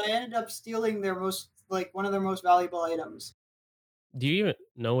kill him, but I ended up stealing their one of their most valuable items. Do you even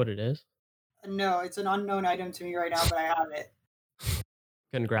know what it is? No, it's an unknown item to me right now, but I have it.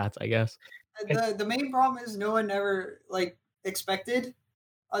 congrats, I guess. The main problem is no one ever like expected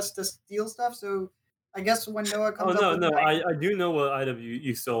us to steal stuff. So I guess when Noah Oh comes up no, with no, an I do know what item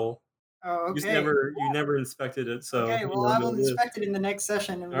you stole. oh, You just okay. you never inspected it, so Okay, you well, don't I know will what it is. inspect it in the next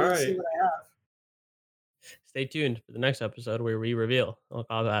session and All we'll see right. what I have. Stay tuned for the next episode where we reveal what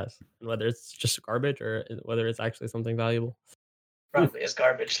Cobb has and whether it's just garbage or whether it's actually something valuable. Probably is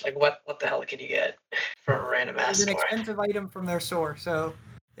garbage. Like what the hell can you get from a random ass It's an store? expensive item from their store, so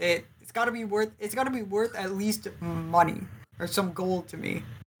it's got to be worth at least money or some gold to me.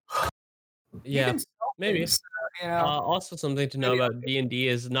 You Yeah, can sell maybe. things, you know. Also, something to know Maybe about D&D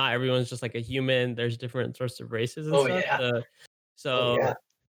is not everyone's just like a human. There's different sorts of races and Oh, stuff. yeah. So yeah.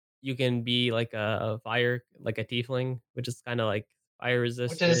 you can be like a fire, like a tiefling, which is kind of like fire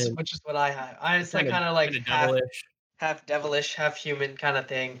resistant. Which is what I have. It's like Kinda kind of like devilish. half devilish, half human kind of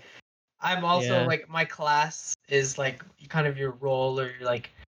thing. I'm also Yeah. like my class is like kind of your role or your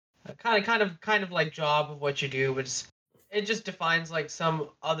like kind of like job of what you do, which it just defines like some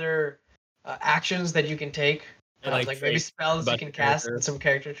other actions that you can take, And, like, like maybe traits spells you about can your cast character. and some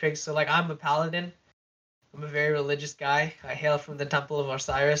character traits. So like I'm a paladin. I'm a very religious guy. I hail from the Temple of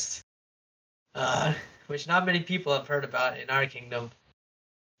Osiris, which not many people have heard about in our kingdom,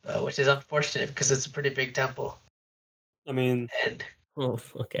 which is unfortunate because it's a pretty big temple. I mean, And Oh,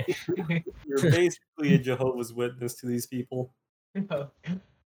 okay. you're basically a Jehovah's Witness to these people.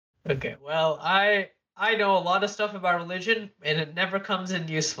 okay, well, I know a lot of stuff about religion, and it never comes in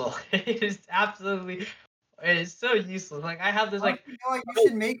useful. It is so useless. Like I have this like You know what? You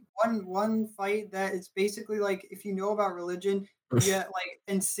should make one fight that is basically like if you know about religion, you get like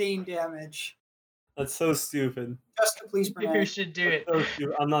insane damage. That's so stupid. Just to please you Pranay. should do it. So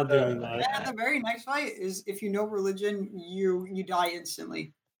stupid. I'm not doing that. And at the very next fight is if you know religion, you die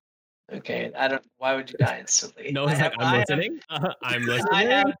instantly. Okay, I don't. Why would you die instantly? No, it's like I'm listening. I'm listening. I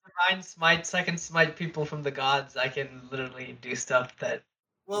have divine smite, second smite people from the gods. I can literally do stuff that.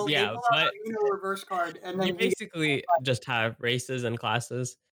 Well, Yeah, they pull out but a Uno reverse card, and then you basically just have races and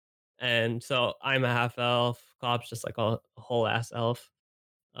classes. And so I'm a half elf, Cobb's just like a whole ass elf.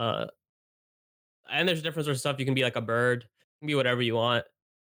 And there's different sorts of stuff. You can be like a bird, you can be whatever you want.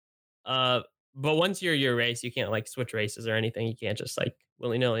 But once you're your race, you can't like switch races or anything. You can't just like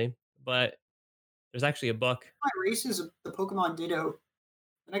willy nilly. But there's actually a book. my race is the Pokemon Ditto,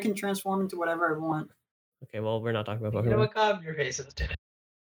 and I can transform into whatever I want. Okay, well, we're not talking about Pokemon. You know what, Cobb? Your face is dead.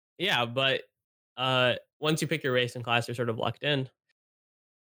 Yeah, but once you pick your race and class, you're sort of locked in.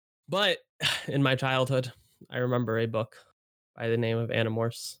 But in my childhood, I remember a book by the name of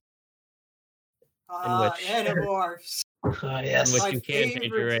Animorphs. which- Animorphs. Yes. In which My you can change your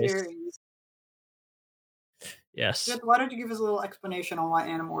favorite race. series. Yes. Jeff, why don't you give us a little explanation on what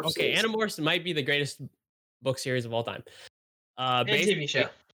Animorphs Okay, is? Animorphs might be the greatest book series of all time. And TV show.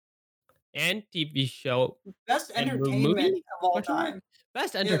 And TV show. Best and entertainment movie? of all Question mark? time.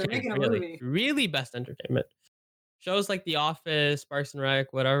 Best they're entertainment. making a really. movie. Really best entertainment. Shows like The Office, Parks and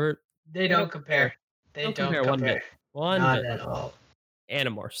Rec, whatever. They don't compare. They don't compare. one bit. One Not bit. at all.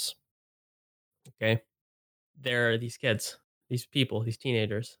 Animorphs. Okay. There are these kids, these people, these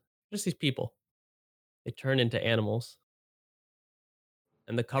teenagers, just these people. They turn into animals.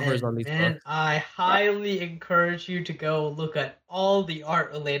 And the covers on these And books. I highly encourage you to go look at all the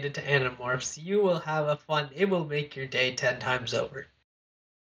art related to Animorphs. You will have a fun. It will make your day 10 times over.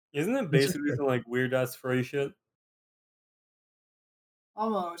 Isn't it This is basically true. some like weird ass furry shit?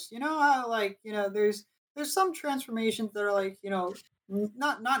 Almost. You know how like, there's some transformations that are like,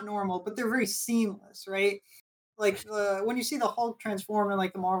 not normal, but they're very seamless, right? Like when you see the Hulk transform in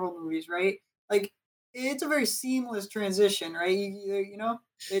like the Marvel movies, right? Like it's a very seamless transition, right?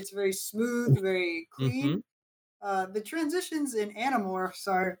 It's very smooth, very clean. The transitions in Animorphs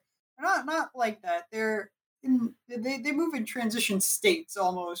are not like that. They move in transition states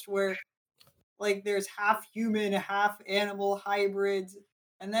almost, where like there's half human, half animal hybrids,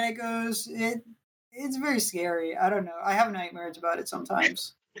 and then it's very scary. I don't know. I have nightmares about it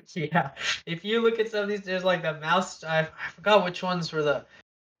sometimes. Yeah. If you look at some of these, there's like the mouse. I forgot which ones were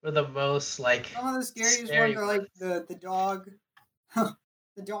the most like. Some of the scariest scary ones are like the dog,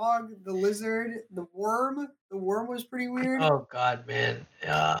 the dog, the lizard, the worm. The worm was pretty weird. Oh God, man.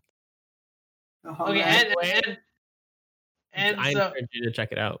 Oh, Okay, man. and I so encourage you to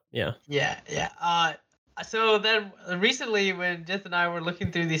check it out. Yeah. yeah. So then recently, when Jith and I were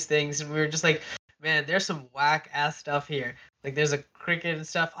looking through these things, and we were just like, man, there's some whack ass stuff here. Like there's a cricket and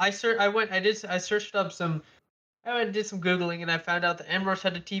stuff. I searched up some. I went and did some Googling, and I found out that Animorphs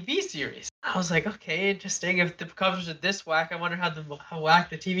had a TV series. I was like, okay, interesting. If the covers are this whack, I wonder how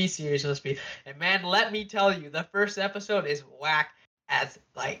whack the TV series must be. And man, let me tell you, the first episode is whack as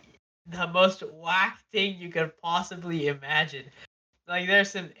like the most whack thing you could possibly imagine. Like there's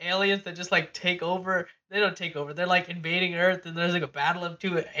some aliens that just like take over. They don't take over. They're like invading Earth, and there's like a battle of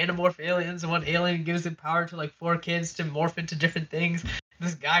two anamorph aliens. And one alien gives them power to like 4 kids to morph into different things.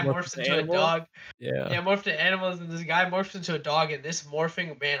 This guy morphs into a dog. Yeah. Morph to animals, and this guy morphs into a dog. And this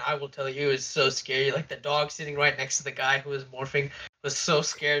morphing, man, I will tell you, is so scary. Like the dog sitting right next to the guy who was morphing was so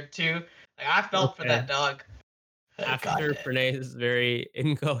scared too. Like I felt for that dog. After Pranay's very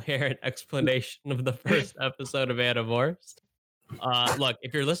incoherent explanation of the first episode of Animorphs, look,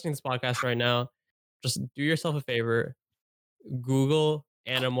 if you're listening to this podcast right now, just do yourself a favor. Google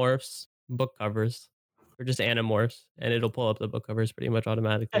Animorphs book covers or just Animorphs, and it'll pull up the book covers pretty much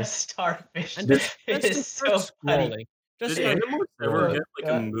automatically. A starfish. And just It is so funny. scrolling. Just Did start Animorphs ever Oh, get like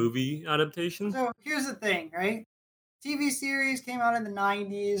a God. movie adaptation? So here's the thing, right? TV series came out in the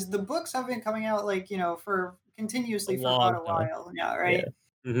 90s. The books have been coming out like, for continuously for long about a time. while now, right?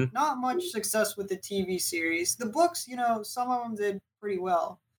 Mhm. Not much success with the TV series. The books, some of them did pretty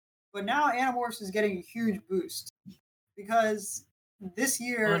well. But now Animorphs is getting a huge boost because this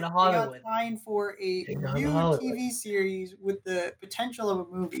year On they got Hollywood. signed for a They're on new Hollywood. TV series with the potential of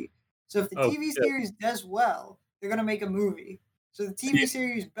a movie. So if the Oh, TV shit. series does well, they're gonna make a movie. So the TV See-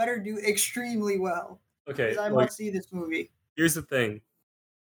 series better do extremely well. Okay, Because I like, must see this movie. here's the thing.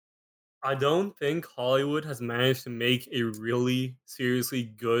 I don't think Hollywood has managed to make a really seriously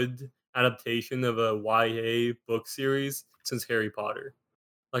good adaptation of a YA book series since Harry Potter.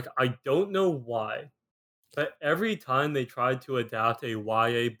 Like, I don't know why, but every time they try to adapt a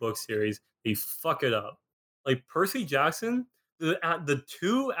YA book series, they fuck it up. Like Percy Jackson, the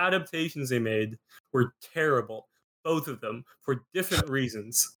 2 adaptations they made were terrible, both of them for different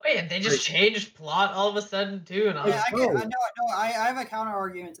reasons. Wait, they just changed plot all of a sudden too, and I was Yeah, I have a counter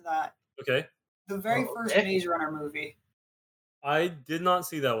argument to that. Okay, The very Oh, first okay. Maze Runner movie. I did not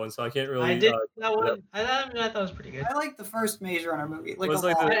see that one, so I can't really. I did that one. I thought it was pretty good. I like the first Maze Runner movie. Like was a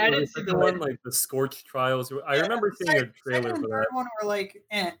like lot. the, I was didn't the see the second one, one. like the Scorch Trials. I Yeah, remember seeing a second trailer and for third that. one were like,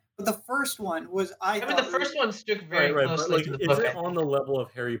 but the first one was I mean, the thought first one stuck very Right, but closely like, to the is book. it on the level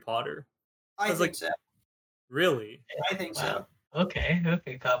of Harry Potter? I 'cause, think like, so. Really? I think so. Wow.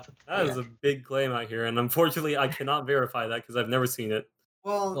 Okay, cop. That is a big claim out here, and unfortunately, I cannot verify that because I've never seen it.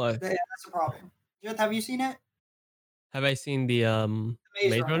 Well, Why? that's a problem. Jeth, have you seen it? Have I seen the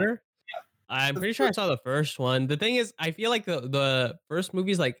Maze Maze Runner. Runner? Yeah. I'm The pretty sure I first- saw the first one. The thing is, I feel like the first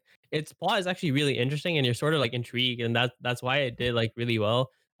movie's like its plot is actually really interesting, and you're sort of like intrigued, and that's why it did like really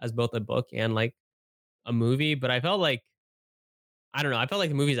well as both a book and like a movie. But I felt like I don't know. I felt like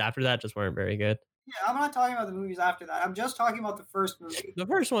the movies after that just weren't very good. Yeah, I'm not talking about the movies after that. I'm just talking about the first movie. The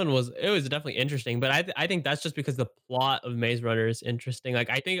first one was definitely interesting, but I think that's just because the plot of Maze Runner is interesting. Like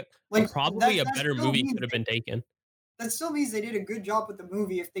I think Like probably a that better still movie means could have been taken. That still means they did a good job with the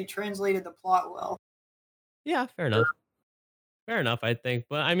movie if they translated the plot well. Yeah, fair enough. Fair enough, I think.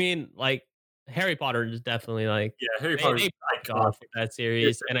 But I mean, like Harry Potter is definitely like Yeah, Harry they, Potter they is popped off iconic. with that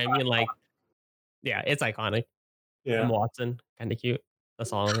series, and I mean, like, yeah, it's iconic. Yeah. Emma Watson, kind of cute.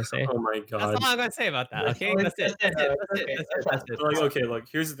 That's all I'm gonna say. Oh my That's god. all I'm gonna say about that. Okay, Well, that's it. That's it. That's it. okay, That's it. That's it. So, like, okay, look,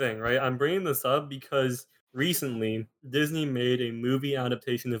 here's the thing, right? I'm bringing this up because recently Disney made a movie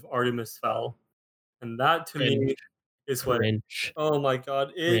adaptation of Artemis Fowl, and that to me Cringe. is what. Cringe. Oh my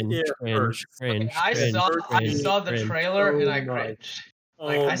god, it Cringe. hurts. Cringe. Cringe. I Cringe. saw Cringe. the Cringe. trailer and so I much. cringed.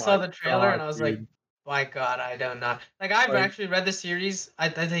 Like Oh I saw my the trailer and God, I was like, dude. my God, I don't know. Like I've Like- actually read the series. I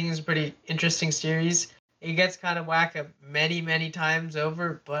think it's a pretty interesting series. It gets kind of whack many times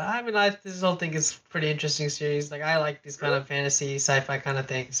over, but I mean, this whole thing is pretty interesting series. Like I like these kind of fantasy, sci-fi kind of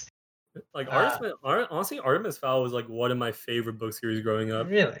things. Like Uh, honestly, Artemis Fowl was like one of my favorite book series growing up.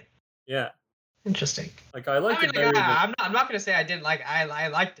 Really Yeah, interesting. like I liked I mean, it better. than, I'm not gonna say I didn't like. I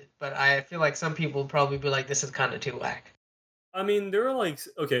liked it, but I feel like some people would probably be like, this is kind of too whack. I mean, there were like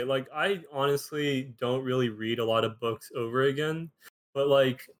okay, like I honestly don't really read a lot of books over again, but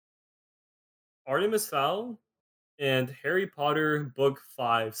like Artemis Fowl and Harry Potter Book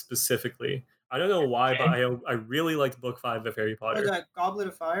 5 specifically. I don't know why, but I really liked Book 5 of Harry What is Potter. that, Goblet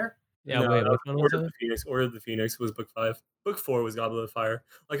of Fire? Yeah, No, wait, that which was one was Order of it? the Phoenix. Order of the Phoenix was Book 5. Book 4 was Goblet of Fire.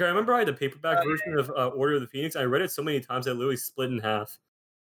 Like I remember I had a paperback Oh, yeah, version of Order of the Phoenix. I read it so many times I literally split in half.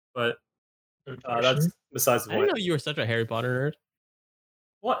 But that's besides the I didn't point. know you were such a Harry Potter nerd.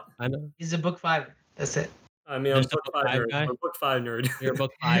 What? I know He's a book 5. That's it. I mean, I'm Just a book Book 5 5 nerd. guy? I'm a Book 5 nerd. you're a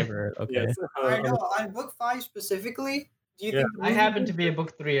book 5 nerd. Okay. Yes. I know. On book 5 specifically, do you Yeah. think the I movie, happen to be a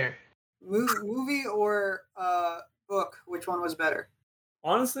book 3er. movie or book, which one was better?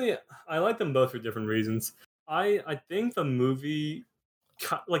 Honestly, I like them both for different reasons. I think the movie,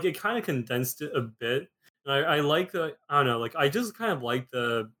 like it kind of condensed it a bit, And I like the I don't know, like I just kind of like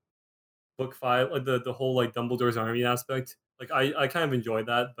the book 5, like the whole like Dumbledore's army aspect. Like I kind of enjoyed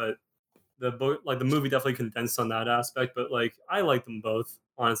that, but the book like the movie definitely condensed on that aspect. But like I like them both,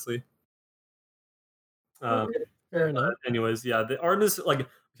 honestly. Um, Okay, fair enough. anyways, yeah, the Artemis like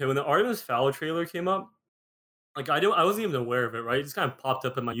okay when the Artemis Fowl trailer came up, like I wasn't even aware of it, right? It just kind of popped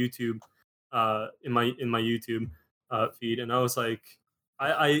up in my YouTube, in my YouTube feed, and I was like,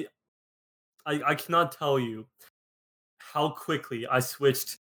 I I cannot tell you how quickly I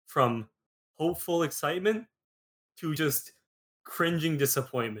switched from hopeful excitement to just cringing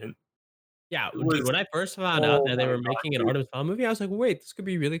disappointment. Yeah, It dude, was when I first found out oh that they my were god, making an dude. Artemis Fowl movie, I was like, "Wait, this could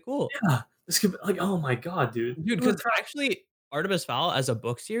be really cool." Yeah, this could be like, oh my god, dude. Dude, It was because actually Artemis Fowl as a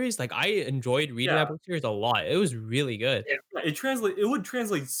book series, like, I enjoyed reading yeah, that book series a lot. It was really good. yeah, it would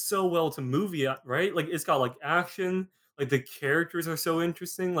translate so well to movie, right? Like it's got like action, like the characters are so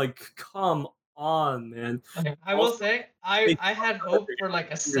interesting. Like, come on, man. Okay, I will Also, say they I had fucked up hope for like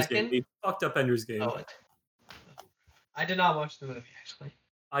a Ender's Game. second. They fucked up Ender's Game. Oh, I did not watch the movie actually.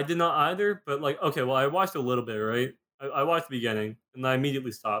 I did not either, but like, okay, well, I watched a little bit, right? I watched the beginning, and I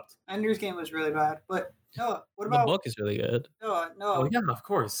immediately stopped. Ender's Game was really bad. But Noah, what The about book is really good. Noah? Oh Noah, yeah, of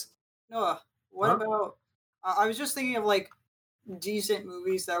course. Noah. What Huh? about? I was just thinking of like decent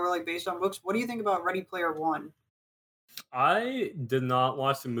movies that were like based on books. What do you think about Ready Player One? I did not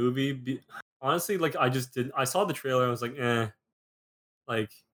watch the movie. Honestly, like I just did. I saw the trailer. I was like, eh.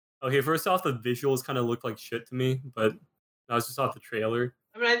 Like, okay, first off, the visuals kind of looked like shit to me, but I was just off the trailer.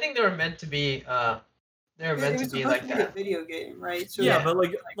 I mean, I think they were meant to be. They were It meant to was be supposed like to be a that. video game, right? So Yeah, Yeah. but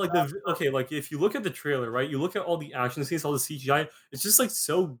like, like okay, like if you look at the trailer, right, you look at all the action scenes, all the CGI, it's just like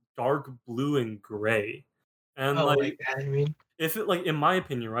so dark blue and gray, and Oh, like like that. I mean, if it like in my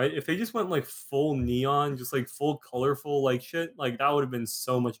opinion, right, if they just went like full neon, just like full colorful like shit, like that would have been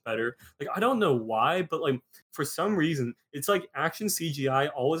so much better. Like I don't know why, but like for some reason, it's like action CGI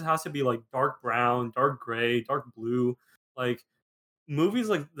always has to be like dark brown, dark gray, dark blue. Like movies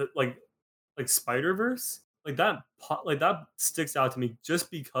like like Spider Verse, like that, like that sticks out to me just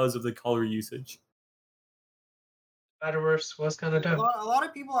because of the color usage. Spider-Verse was kind of a dope. lot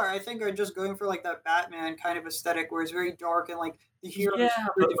of people are, I think, are just going for like that Batman kind of aesthetic where it's very dark and like the hero is Yeah,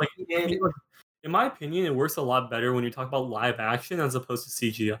 super but like I defeated. mean, like, in my opinion, it works a lot better when you talk about live action as opposed to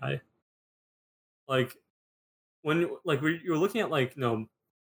CGI. Like when like you're looking at like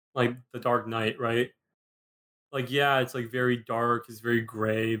like the Dark Knight, right? Like yeah, it's like very dark, it's very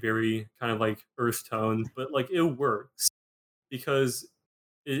gray, very kind of like earth tone, but like it works because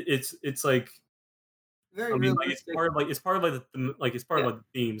it's like Very I mean like realistic. it's part of like like it's part of Yeah. like the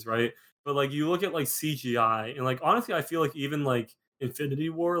themes, right? But like you look at like CGI and like honestly, I feel like even like Infinity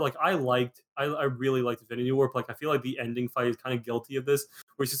War, like I really liked Infinity War, but like I feel like the ending fight is kind of guilty of this,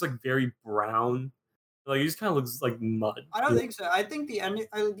 where it's just like very brown. Like it just kind of looks like mud. I don't think so. I think the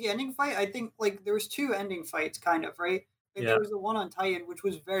ending fight. I think like there was two ending fights, kind of right. Like Yeah. there was the one on Titan, which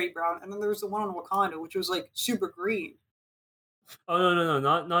was very brown, and then there was the one on Wakanda, which was like super green. Oh no,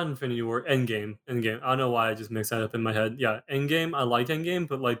 not Infinity War. Endgame, Endgame. I don't know why I just mixed that up in my head. Yeah, Endgame. I liked Endgame,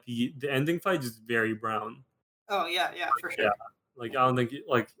 but like the ending fight is very brown. Oh yeah, yeah, for Yeah, sure. like I don't think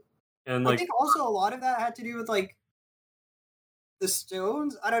like and I like think also a lot of that had to do with like the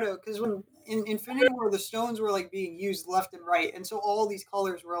stones. I don't know, because when in Infinity War, the stones were like being used left and right, and so all these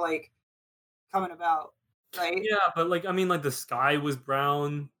colors were like coming about, right? yeah, but like I mean like the sky was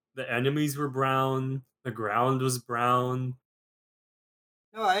brown, the enemies were brown, the ground was brown.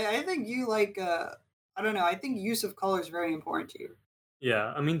 No, I think you like I don't know. I think use of color is very important to you.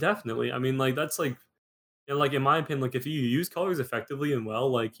 Yeah, I mean definitely. I mean like that's like and like in my opinion, like if you use colors effectively and well,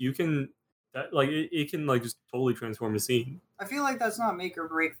 like you can that like it can like just totally transform a scene. I feel like that's not make or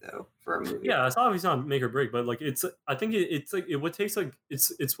break though for a movie. Yeah, it's obviously not make or break, but like it's I think it's like it what takes like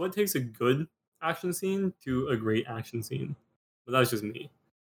it's what takes a good action scene to a great action scene. But that's just me.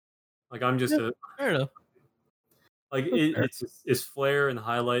 Like I'm just Yeah, a fair enough. like That's fair. it's flair and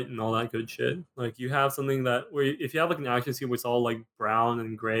highlight and all that good shit. Like you have something that where if you have like an action scene where it's all like brown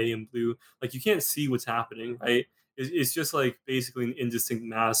and gray and blue, like you can't see what's happening, right? It's just like basically an indistinct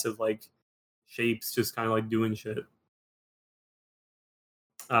mass of like shapes just kind of like doing shit.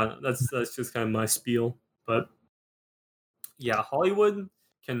 That's just kind of my spiel, but yeah, Hollywood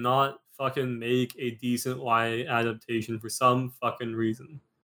cannot fucking make a decent Y adaptation for some fucking reason.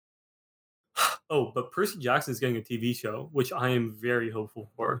 Oh, but Percy Jackson is getting a TV show, which I am very hopeful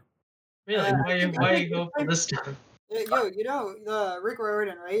for. Really? I Why think- why I you go for think- this time? Yo, you know the Rick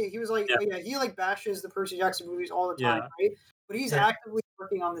Riordan, right? He was like, Yeah. oh, yeah, he like bashes the Percy Jackson movies all the time, Yeah. right? But he's Yeah. actively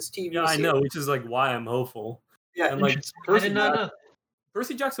working on this TV Yeah, I series. know, which is like why I'm hopeful. Yeah, And like Interesting. I Percy did not Jackson, know.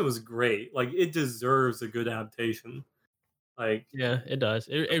 Percy Jackson was great. Like it deserves a good adaptation. Like Yeah, it does.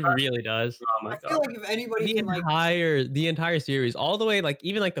 It fact- really does. oh my I feel god. like if anybody The can like entire series, all the way, like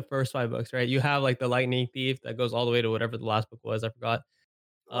even like the first 5 books, right? You have like the Lightning Thief that goes all the way to whatever the last book was. I forgot.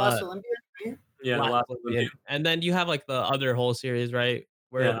 The Last Uh, Olympian, right? Yeah, the Last last Olympian, Olympian. and then you have like the other whole series, right?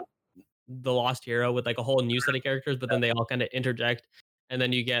 Where Yeah. the Lost Hero with like a whole new set of characters, but then they all kind of interject, and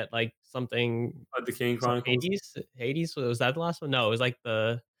then you get like something. The King Was it Chronicles. Hades, was that the last one? No, it was like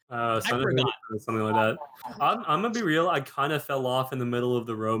the I Son of forgot. Hades, something like that. I'm gonna be real. I kind of fell off in the middle of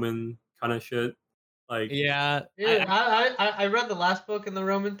the Roman kind of shit. Like, Yeah, Yeah, I read the last book in the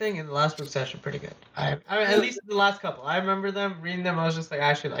Roman thing, and the last book's actually pretty good. At least the last couple. I remember them reading them. I was just like, I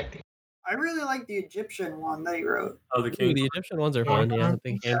actually like these. I really like the Egyptian one that he wrote. oh, the ooh, King. the Egyptian ones are fun. Yeah, I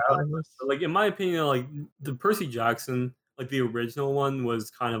think Yeah, I like But, like in my opinion, like the Percy Jackson, like the original one,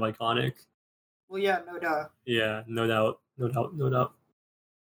 was kind of iconic. Well, yeah, no doubt. Yeah, no doubt, no doubt, no doubt.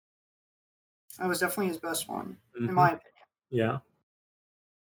 That was definitely his best one, in Mhm. my opinion. Yeah.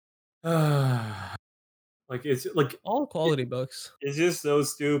 Like it's like all quality books. it's just so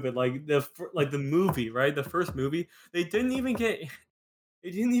stupid. Like the movie, right? The first movie, they didn't even get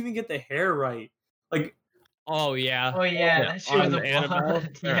the hair right. Like Oh Oh yeah, yeah, that shit was on a Annabelle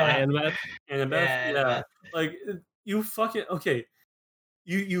blonde. or Yeah, Annabeth. Annabeth, yeah, yeah. Like you fucking okay.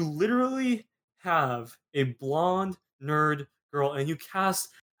 You literally have a blonde nerd girl and you cast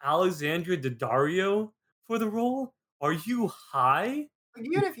Alexandra Daddario for the role? Are you high? Like,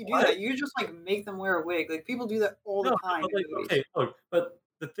 even if you do What? that, you just like make them wear a wig. Like people do that all the No, time but in like movies. okay, look, but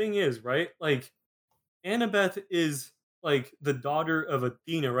the thing is, right? Like Annabeth is like the daughter of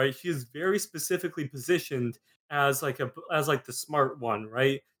Athena, right? She is very specifically positioned as like the smart one,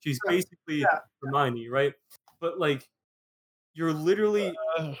 right? She's Right. basically Yeah. Hermione, right? But like you're literally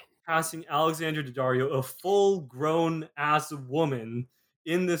Ugh. casting Alexandra Daddario, a full-grown ass woman,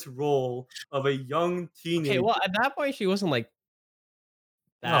 in this role of a young Okay, teenager. well, at that point, she wasn't like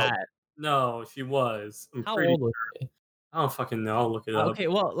No, that. no, she was. I'm How pretty. old was she? I don't fucking know. I'll look it up. Okay,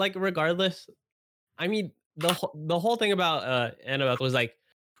 well, like regardless, I mean, the whole thing about Annabeth was like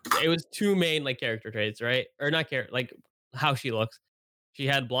it was two main like character traits, right? Or not character, like how she looks. She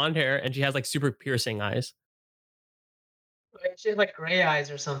had blonde hair and she has like super piercing eyes. she had like gray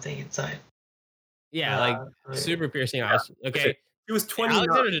eyes or something inside. Yeah, like Yeah. super piercing Yeah. eyes. Okay. She was 29.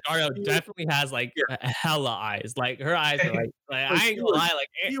 Alexandra Daddario She was- definitely has like Yeah. hella eyes. Like her eyes are like I she ain't gonna was- lie, like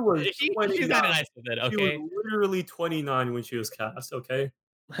she was she's 29. kind of nice with it. She Okay. was literally 29 when she was cast. Okay.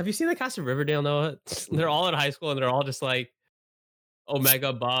 Have you seen the cast of Riverdale, Noah? They're all in high school and they're all just like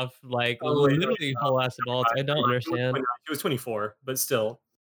omega buff, like Oh, wait, no, literally whole ass adults. I don't She was understand. 29. She was 24, but still.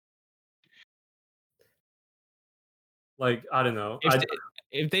 Like I don't know.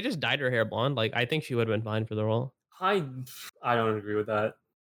 If they just dyed her hair blonde, like I think she would have been fine for the role. I don't agree with that.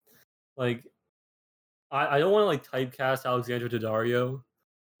 Like I don't want to like typecast Alexandra Daddario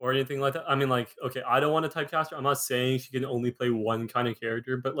or anything like that. I mean, like, okay, I don't want to typecast her. I'm not saying she can only play one kind of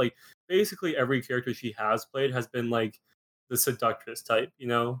character, but like basically every character she has played has been like the seductress type, you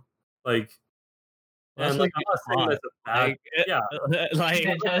know? Like and Especially like I'm not saying that's a bad like, yeah, like I'm not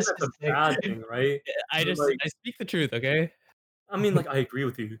saying that's a bad thing, right? I But, just like, I speak the truth, okay? I mean, like I agree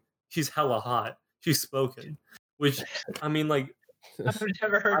with you. She's hella hot. She's spoken, which I mean, like I've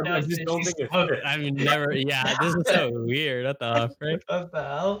never heard I that. just don't think it fits. I've never. Yeah, this is so weird. What the frick? What the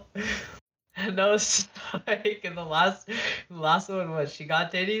hell? No, it's like in the last one, what she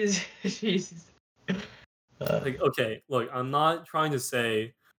got titties. She's Like okay, look, I'm not trying to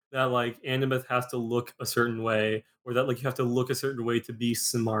say that like Annabeth has to look a certain way or that like you have to look a certain way to be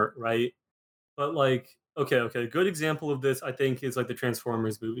smart, right? But like okay, a good example of this I think is like the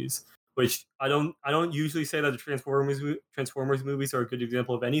Transformers movies, which I don't usually say that the Transformers movies are a good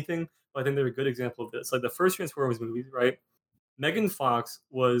example of anything, but I think they're a good example of this. Like the first Transformers movies, right? Megan Fox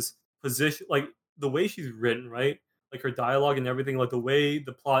was positioned like the way she's written, right? Like her dialogue and everything, like the way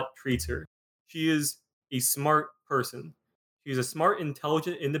the plot treats her. She is a smart person. She's a smart,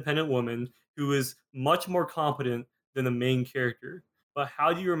 intelligent, independent woman who is much more competent than the main character. But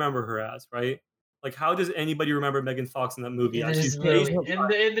how do you remember her as, right? Like, how does anybody remember Megan Fox in that movie? As there's she's literally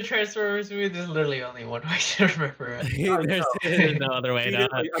basically in the Transformers movie. There's literally only one way to remember it. There's no other way to.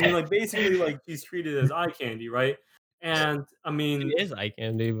 treated, like, I mean, like basically, like she's treated as eye candy, right? And I mean, It is eye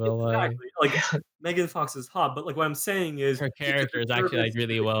candy, but like exactly. Like Megan Fox is hot, but like what I'm saying is her it's a character is actually like disservice to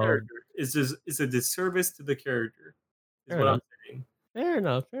really the well. character. It's a disservice to the character. Is Fair what I'm enough. saying. Fair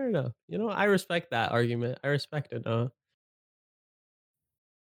enough. Fair enough. You know, I respect that argument. I respect it.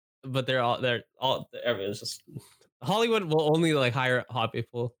 But they're all everyone's just Hollywood will only like hire hot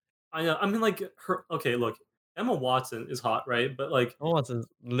people. I know. I mean, like her. Okay, look. Emma Watson is hot, right? But like Emma Watson's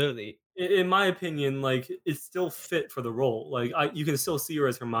literally. in my opinion, like it's still fit for the role. Like you can still see her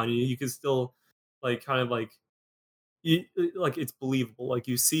as Hermione. You can still like kind of like like it's believable. Like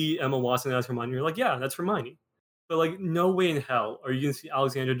you see Emma Watson as Hermione, you're like, yeah, that's Hermione. But like, no way in hell are you gonna see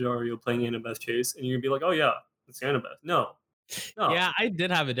Alexandra Daddario playing Annabeth Chase, and you're gonna be like, oh yeah, it's Annabeth. No, no, Yeah, I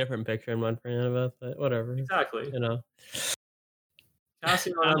did have a different picture in mind for Annabeth, but whatever. exactly. You know,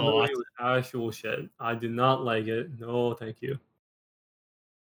 Casting on Emma Emma was Watson. actual shit. I did not like it. No, thank you.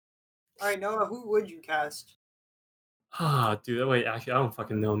 All right, Noah, who would you cast? Ah, dude. Wait, actually, I don't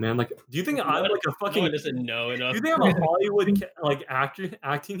fucking know, man. Like, do you think No I'm one- like a no fucking? one doesn't know Do enough. you think I'm a Hollywood like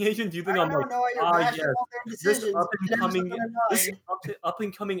acting agent? Do you I think don't I'm know, like, Noah, you're ah, rashing yes, off their this decisions. up and coming, this Nine. up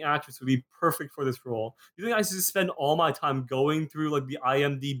and coming actress would be perfect for this role? You think I should spend all my time going through like the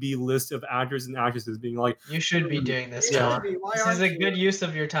IMDb list of actors and actresses, being like, You should be doing this, You should John. be. Why This is aren't a you? good use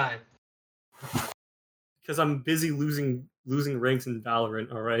of your time. because I'm busy losing ranks in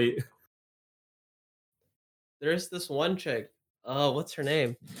Valorant. All right. There's this one chick. What's her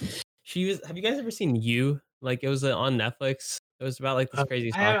name? She was. Have you guys ever seen You? Like it was on Netflix. It was about like this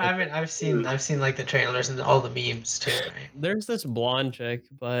crazy. I've seen like the trailers and all the memes too. Right? There's this blonde chick,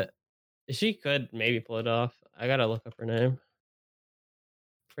 but she could maybe pull it off. I gotta look up her name.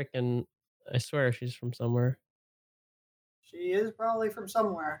 Freaking! I swear she's from somewhere. She is probably from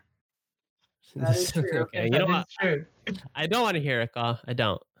somewhere. That is true. Okay, you know what? It's true. I don't want to hear it, Cobb. I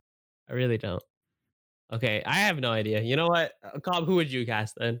don't. I really don't. Okay, I have no idea. You know what, Cobb? Who would you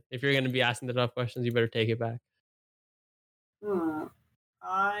cast then? If you're gonna be asking the tough questions, you better take it back.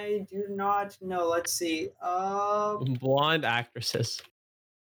 I do not know. Let's see. Blonde actresses.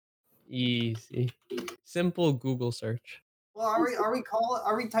 Easy. Simple Google search. Well,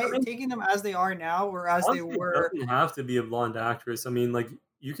 are we taking them as they are now, or as they Honestly, it were? doesn't have to be a blonde actress. I mean, like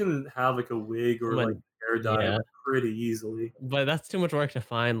you can have like a wig or Someone- like hair dye yeah. pretty easily. But that's too much work to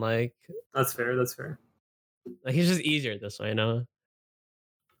find. Like That's fair. That's fair. it's just easier this way, no?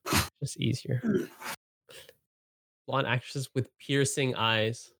 Just easier. Blonde actresses with piercing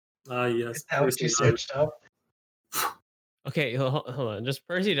eyes. Yes. Is that what you searched up? Okay, hold on. Just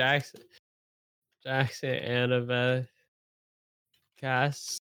Percy Jackson, Annabeth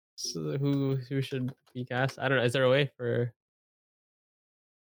cast. Who should be cast? I don't know. Is there a way for?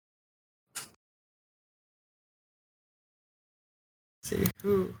 See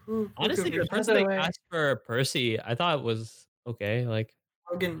who Honestly, could be the By person the they way- cast for Percy, I thought was okay. Like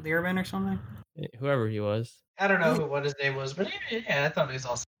Logan Learman or something. whoever he was. I don't know what his name was, but yeah, I thought he was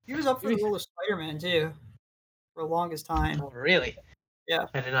awesome. He was up for the role of Spider-Man too, for the longest time. Oh, really? Yeah.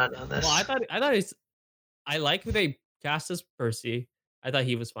 I did not know this. Well, I thought he's. I like who they cast as Percy. I thought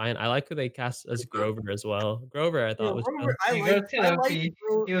he was fine. I like who they cast as Grover as well. Grover, I thought was Grover, good. I He like was kind of like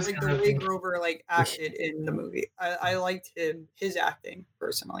he was like kind the of way the- Grover like acted in the movie. I liked his acting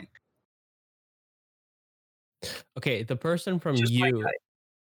personally. Okay, the person from Just my You type.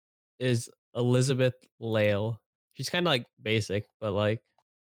 is Elizabeth Lale. She's kind of like basic, but like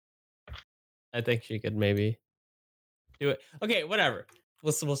I think she could maybe do it. Okay, whatever.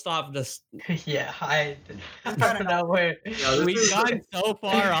 We'll stop this. Yeah, I kinda don't know where. Yeah, this We've is- gone so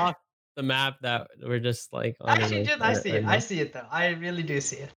far off the map that we're just like. on Actually, a- dude, I see it. right I now. see it though. I really do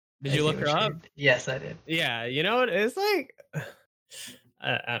see it. Did I you see look what her you up? did. Yes, I did. Yeah, you know what? It's like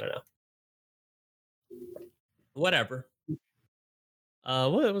I don't know. Whatever.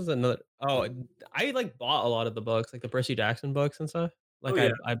 What was another? Oh, I like bought a lot of the books, like the Percy Jackson books and stuff. Like Oh, yeah.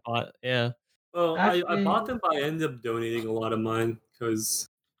 I bought, yeah. Well, I Actually- bought them, but I ended up donating a lot of mine because,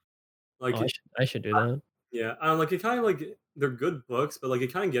 like, Oh, I should do that. yeah, I don't like it. Kind of like they're good books, but like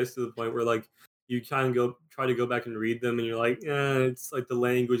it kind of gets to the point where like you kind of try to go back and read them, and you're like, it's like the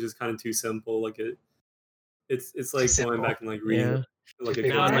language is kind of too simple. Like it's like Too going simple. back and like reading Yeah. like a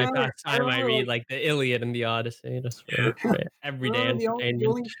Big Now in my one. pastime, I remember, read like- like the Iliad and the Odyssey just for everyday Remember the entertainment.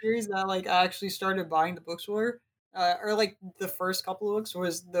 only series that like I actually started buying the books for, or like the first couple of books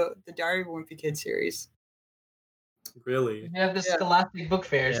was the Diary of a Wimpy Kid series. really. You have the Yeah. Scholastic Book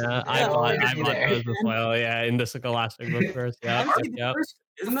Fairs. Yeah, and I they're Yeah, bought always I those there. as well. Yeah, in the Scholastic book first. Yeah, Honestly, the yep.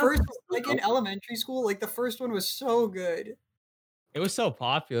 Isn't the that first so like in dope? elementary school, like the first one was so good. It was so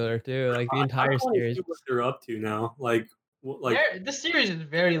popular too. Like the I entire wanna series. see what they're up to now. Like The series is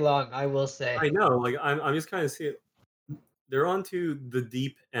very long, I will say. I know. Like I'm just kind of seeing. They're on to the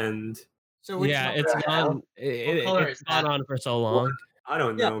deep end. So which Yeah, number it's is that? gone. color It's is gone that? on for so long. I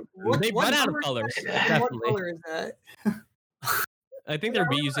don't Yeah, know. They what run out of number is colors, that? definitely. What color is that? I think they're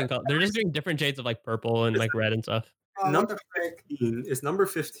reusing color. They're just doing different shades of like purple and like red and stuff. What Number the frick? 15 is number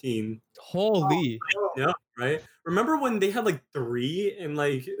 15. Holy. Oh, Yeah, right. Remember when they had like 3 and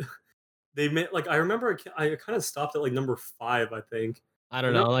like they made like I remember I kind of stopped at like number 5, I think. I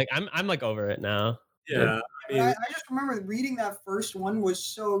don't You know? know. Like I'm like over it now. Yeah, I But I, mean, I just remember reading that first one was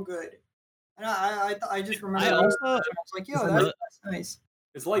so good, and I just remember I that also I was like, there's yo, another that's nice.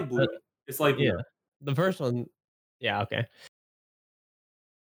 it's light uh, blue. It's light blue. yeah. The first one, yeah, okay.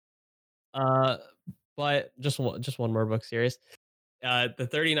 Uh, but just one more book series. The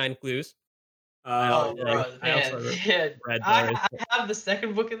 39 Clues. I Oh, like bro, I man, also yeah. read those. I have the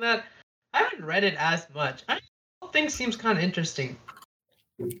second book in that. I haven't read it as much. I whole thing seems kind of interesting,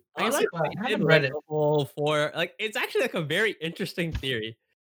 I Honestly, like but I they did haven't like read it. the whole four. Like it's actually like a very interesting theory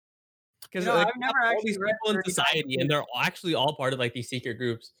because like I've you have never all actually these read people in 39 society and Clues. they're actually all part of like these secret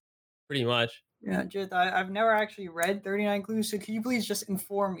groups, pretty much. Yeah, Jit, I've never actually read 39 Clues, so could you please just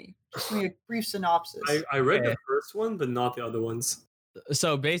inform me? Just give me a brief synopsis. I read Okay. the first one, but not the other ones.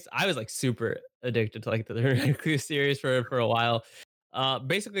 So I was like super addicted to like the 39 Clues series for a while.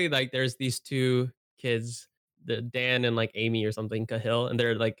 Basically like there's these two kids, the Dan and like Amy or something, Cahill, and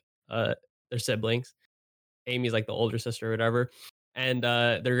they're like they're siblings. Amy's like the older sister or whatever. And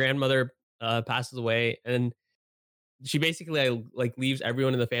their grandmother passes away and she basically like leaves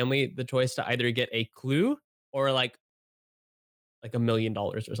everyone in the family the choice to either get a clue or like $1 million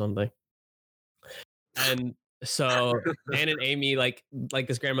or something. And so Dan and Amy like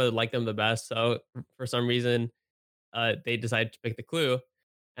this grandmother liked them the best. So for some reason, they decided to pick the clue.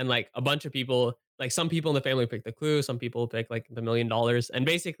 And like a bunch of people, like some people in the family pick the clue, some people pick like the $1 million. And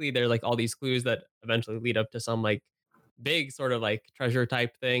basically they're like all these clues that eventually lead up to some like big sort of like treasure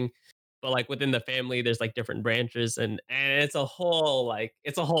type thing. But like within the family, there's like different branches and it's a whole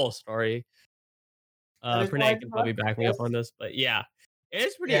story. That is Pranay quite can enough, probably back me up yes. on this, but yeah,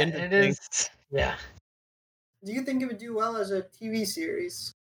 it's pretty Yeah, it interesting. is. Yeah, Do you think it would do well as a TV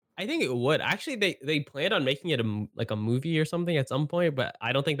series? I think it would. Actually, they planned on making it like a movie or something at some point, but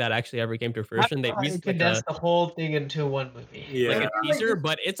I don't think that actually ever came to I fruition. They thought released it condensed the whole thing into one movie. like Yeah. a Like, teaser,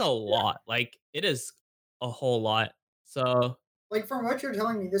 but it's a lot. Like it is a whole lot. So like from what you're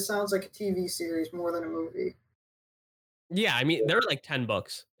telling me, this sounds like a TV series more than a movie. yeah, I mean there are like 10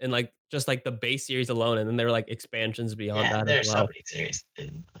 books and like just like the base series alone, and then there are like expansions beyond Yeah, that as there's so well. many series.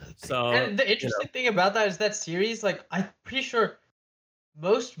 So And the interesting thing about that is that series, like I'm pretty sure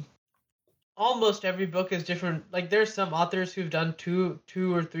most almost every book is different. Like there's some authors who've done two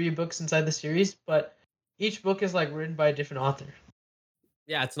or three books inside the series, but each book is like written by a different author.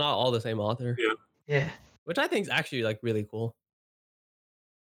 yeah, it's not all the same author, Yeah. Yeah. which I think is actually like really cool.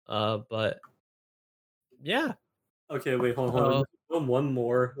 But yeah. Okay, wait, hold on. One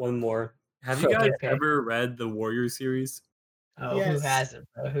more. Have you guys Okay. ever read the Warrior series? Oh, who Yes. hasn't,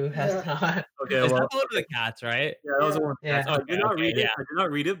 bro? Who has Yeah. not? Okay, Is that well, the one with the cats, right? yeah, that was the one. Yeah. So I Okay, did not okay, read it. yeah. I did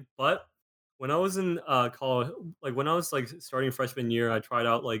not read it, but when I was in college, like when I was like starting freshman year, I tried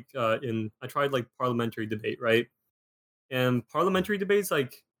out I tried like parliamentary debate, right? And parliamentary debate's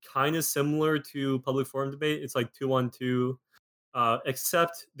like kind of similar to public forum debate. It's like 2-on-2,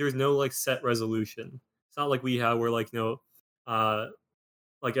 except there's no like set resolution. It's not like we have where like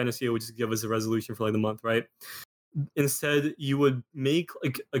like NSCA would just give us a resolution for like the month, right? Instead, you would make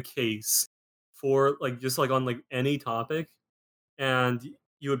like a case for like just like on like any topic, and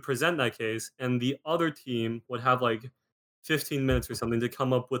you would present that case, and the other team would have like 15 minutes or something to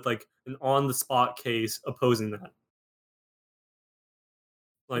come up with like an on the spot case opposing that.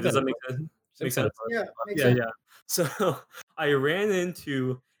 Like, does that make sense? Make sense? Yeah, makes Yeah, sense. yeah. So I ran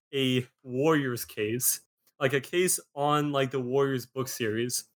into a Warriors case, like a case on like the Warriors book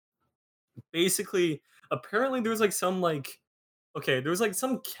series. Basically, apparently there was like some like okay, there was like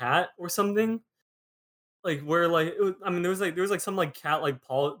some cat or something like where like I mean there was like some like cat like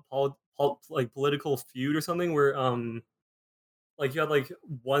like political feud or something where like you had like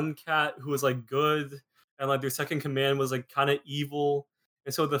one cat who was like good and like their second command was like kind of evil,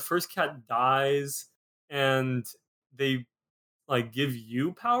 and so the first cat dies and they like give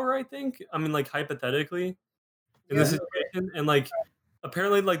you power, I think. I mean like hypothetically in this Yeah. situation, and like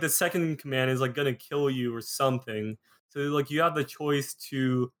apparently like the second command is like gonna kill you or something, so like you have the choice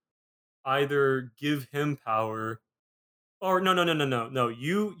to either give him power or no,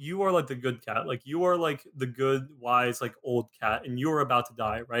 you are like the good cat, like you are like the good wise like old cat and you're about to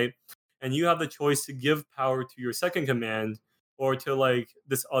die, right? And you have the choice to give power to your second command or to like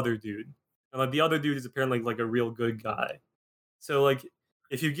this other dude, and like the other dude is apparently like a real good guy. So like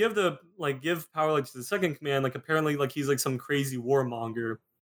if you give power like to the second command, like apparently like he's like some crazy warmonger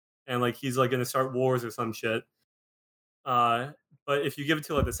and like he's like gonna start wars or some shit. Uh, but if you give it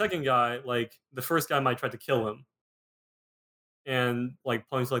to like the second guy, like the first guy might try to kill him and like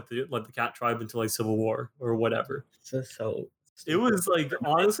plunge like the cat tribe into like civil war or whatever. So It was like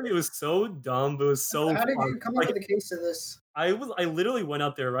honestly, it was so dumb, but it was so How did fun. you come up Like with a case of this? I literally went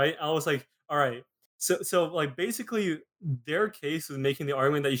up there, right? I was like, all right. So like basically their case was making the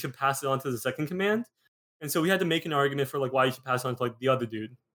argument that you should pass it on to the second command. And so we had to make an argument for like why you should pass it on to like the other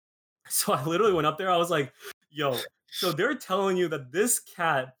dude. So I literally went up there. I was like, yo, so they're telling you that this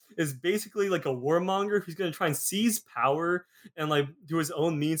cat is basically like a warmonger who's going to try and seize power and like do his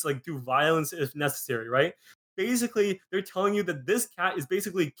own means, like do violence if necessary, right? Basically, they're telling you that this cat is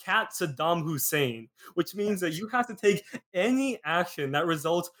basically Cat Saddam Hussein, which means that you have to take any action that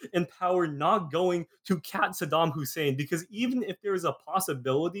results in power not going to Cat Saddam Hussein. Because even if there is a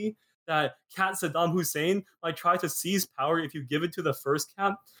possibility that Cat Saddam Hussein might try to seize power if you give it to the first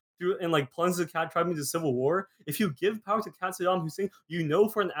cat, through and like plunge the cat tribe into civil war. If you give power to Cat Saddam Hussein, you know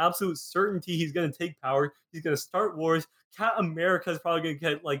for an absolute certainty he's going to take power. He's going to start wars. Cat America is probably going to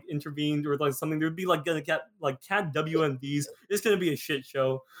get like intervened or like something. There'd be like going to get like cat WMDs. It's going to be a shit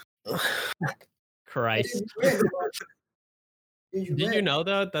show. Christ. Did you Did win? you know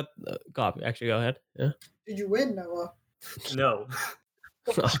though that God, actually go ahead. Yeah. Did you win, Noah? No.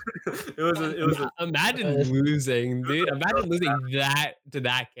 it was Imagine losing, dude. Imagine losing that to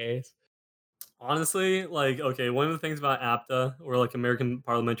that case. honestly, like, okay, one of the things about APTA or like American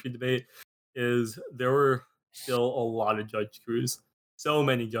parliamentary debate is there were still a lot of judge screws. So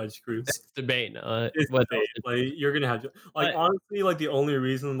many judge screws. It's debate. It's What debate. Like you're gonna have like But- honestly, like the only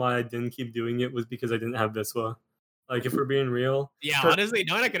reason why I didn't keep doing it was because I didn't have Viswa. Like if we're being real. Yeah, honestly,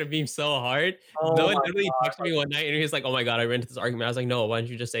 no one could have beamed so hard. Oh No one my literally texted me one night and he was like, "Oh my god, I ran into this argument." I was like, "No, why don't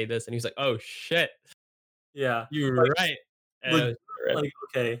you just say this?" And he's like, "Oh shit, Yeah. you're right." And Like- I was right. Like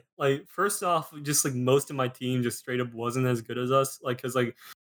okay, like first off, just like most of my team just straight up wasn't as good as us. Like because like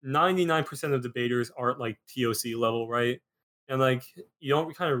 99% of debaters aren't like TOC level, right? And like you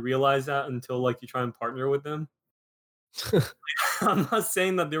don't kind of realize that until like you try and partner with them. I'm not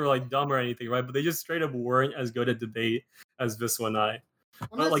saying that they were like dumb or anything, right? But they just straight up weren't as good at debate as Viswa and I.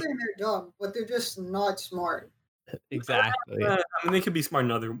 I'm not like- saying they're dumb, but they're just not smart. Exactly. I mean, they could be smart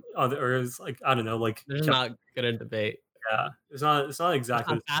in other areas. Like I don't know, like They're just not good at debate. yeah, it's not They're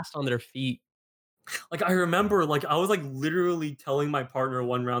exactly not fast on their feet. like I remember like I was like literally telling my partner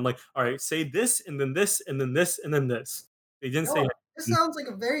one round like, all right, say this and then this and then this and then this. They didn't say No, this sounds like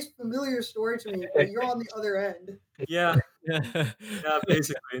a very familiar story to me, but you're on the other end. yeah, yeah,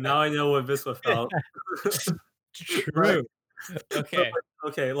 basically. Now I know what Viswa felt. True. Okay.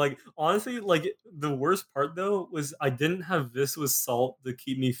 Okay, like honestly, like the worst part though was I didn't have Viswa salt to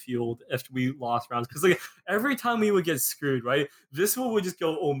keep me fueled after we lost rounds. Because like every time we would get screwed, right? Viswa would just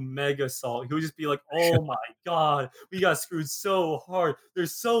go omega salt. He would just be like, "Oh my god, we got screwed so hard. They're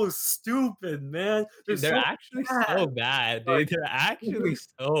so stupid, man. Dude, they're so actually bad." so bad, dude. They're actually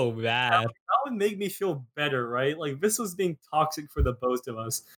so bad. That would make me feel better, right? Like Viswa's being toxic for the both of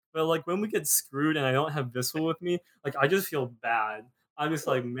us. But like when we get screwed and I don't have Viswa with me, like I just feel bad. I'm just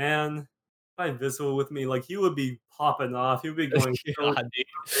like, man, if I had Viswa with me, like he would be popping off. He would be going so God, dude.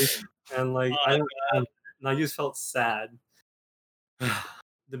 crazy. And like Oh, I don't have, and I just felt sad.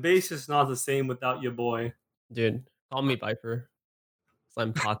 The base is not the same without your boy. Dude, call me Viper. 'Cause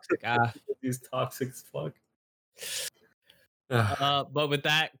I'm toxic. He's toxic as fuck. But with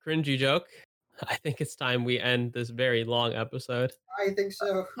that cringy joke, I think it's time we end this very long episode I think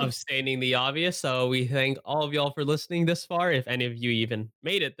so. of stating the obvious. So we thank all of y'all for listening this far, if any of you even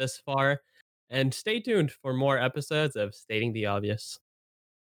made it this far. And stay tuned for more episodes of Stating the Obvious.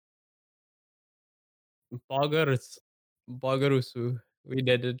 Bogarus. Bogarusu. We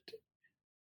did it.